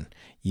compaction,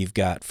 you've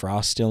got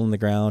frost still in the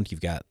ground,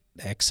 you've got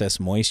excess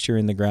moisture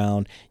in the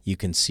ground, you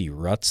can see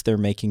ruts they're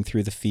making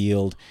through the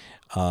field.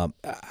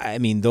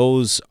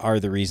 Those are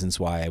the reasons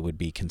why I would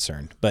be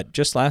concerned. But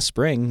just last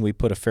spring, we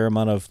put a fair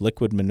amount of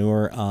liquid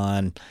manure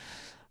on,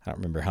 I don't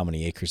remember how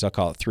many acres, I'll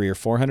call it 300 or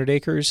 400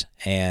 acres,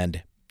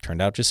 and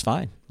turned out just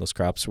fine. Those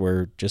crops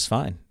were just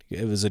fine.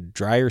 It was a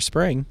drier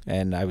spring,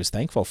 and I was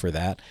thankful for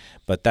that.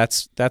 But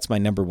that's my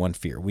number one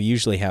fear. We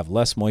usually have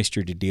less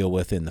moisture to deal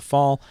with in the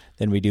fall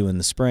than we do in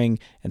the spring,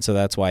 and so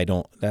that's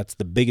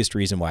the biggest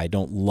reason why I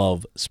don't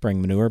love spring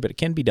manure, but it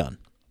can be done.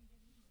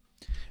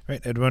 Right,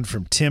 I had one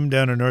from Tim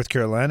down in North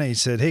Carolina. He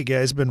said, hey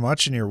guys, been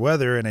watching your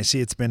weather, and I see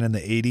it's been in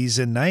the 80s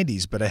and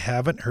 90s, but I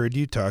haven't heard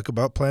you talk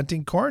about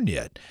planting corn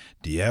yet.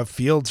 Do you have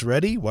fields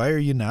ready? Why are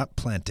you not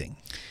planting?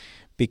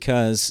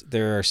 Because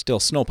there are still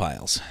snow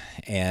piles,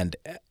 and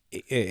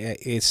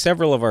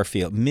several of our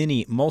fields,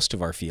 most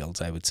of our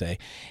fields, I would say,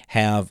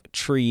 have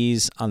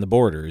trees on the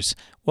borders.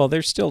 Well,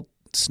 there's still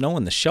snow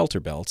in the shelter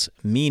belts,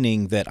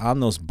 meaning that on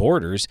those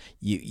borders,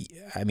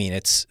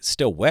 it's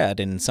still wet,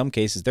 and in some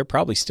cases, there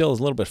probably still is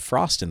a little bit of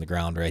frost in the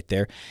ground right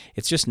there.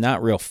 It's just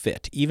not real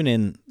fit. Even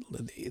in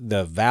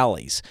the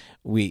valleys,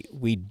 we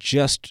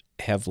just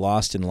have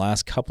lost in the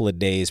last couple of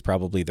days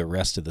probably the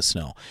rest of the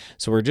snow.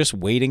 So we're just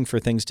waiting for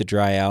things to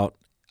dry out.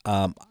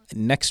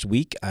 Next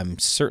week, I'm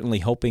certainly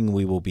hoping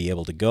we will be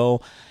able to go.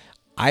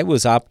 I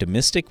was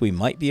optimistic we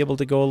might be able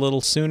to go a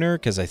little sooner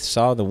because I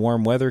saw the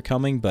warm weather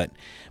coming, but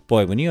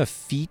boy, when you have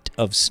feet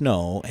of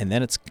snow and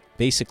then it's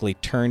basically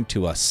turned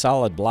to a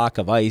solid block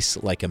of ice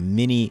like a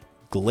mini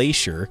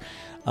glacier,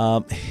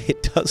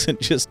 it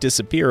doesn't just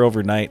disappear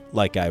overnight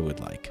like I would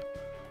like.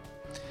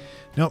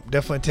 Nope,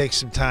 definitely takes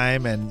some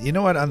time. And you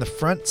know what? On the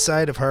front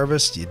side of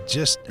harvest,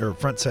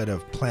 front side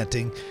of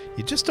planting,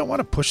 you just don't want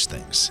to push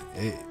things.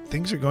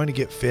 Things are going to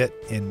get fit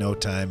in no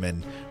time,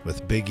 and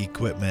with big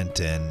equipment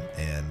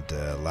and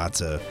lots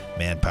of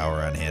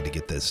manpower on hand to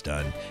get this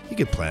done, you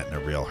could plant in a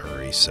real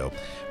hurry. So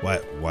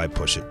why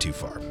push it too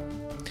far?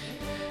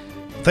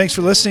 Thanks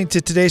for listening to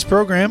today's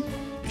program.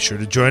 Be sure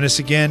to join us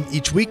again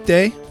each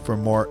weekday for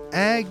more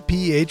Ag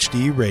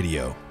PhD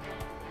Radio.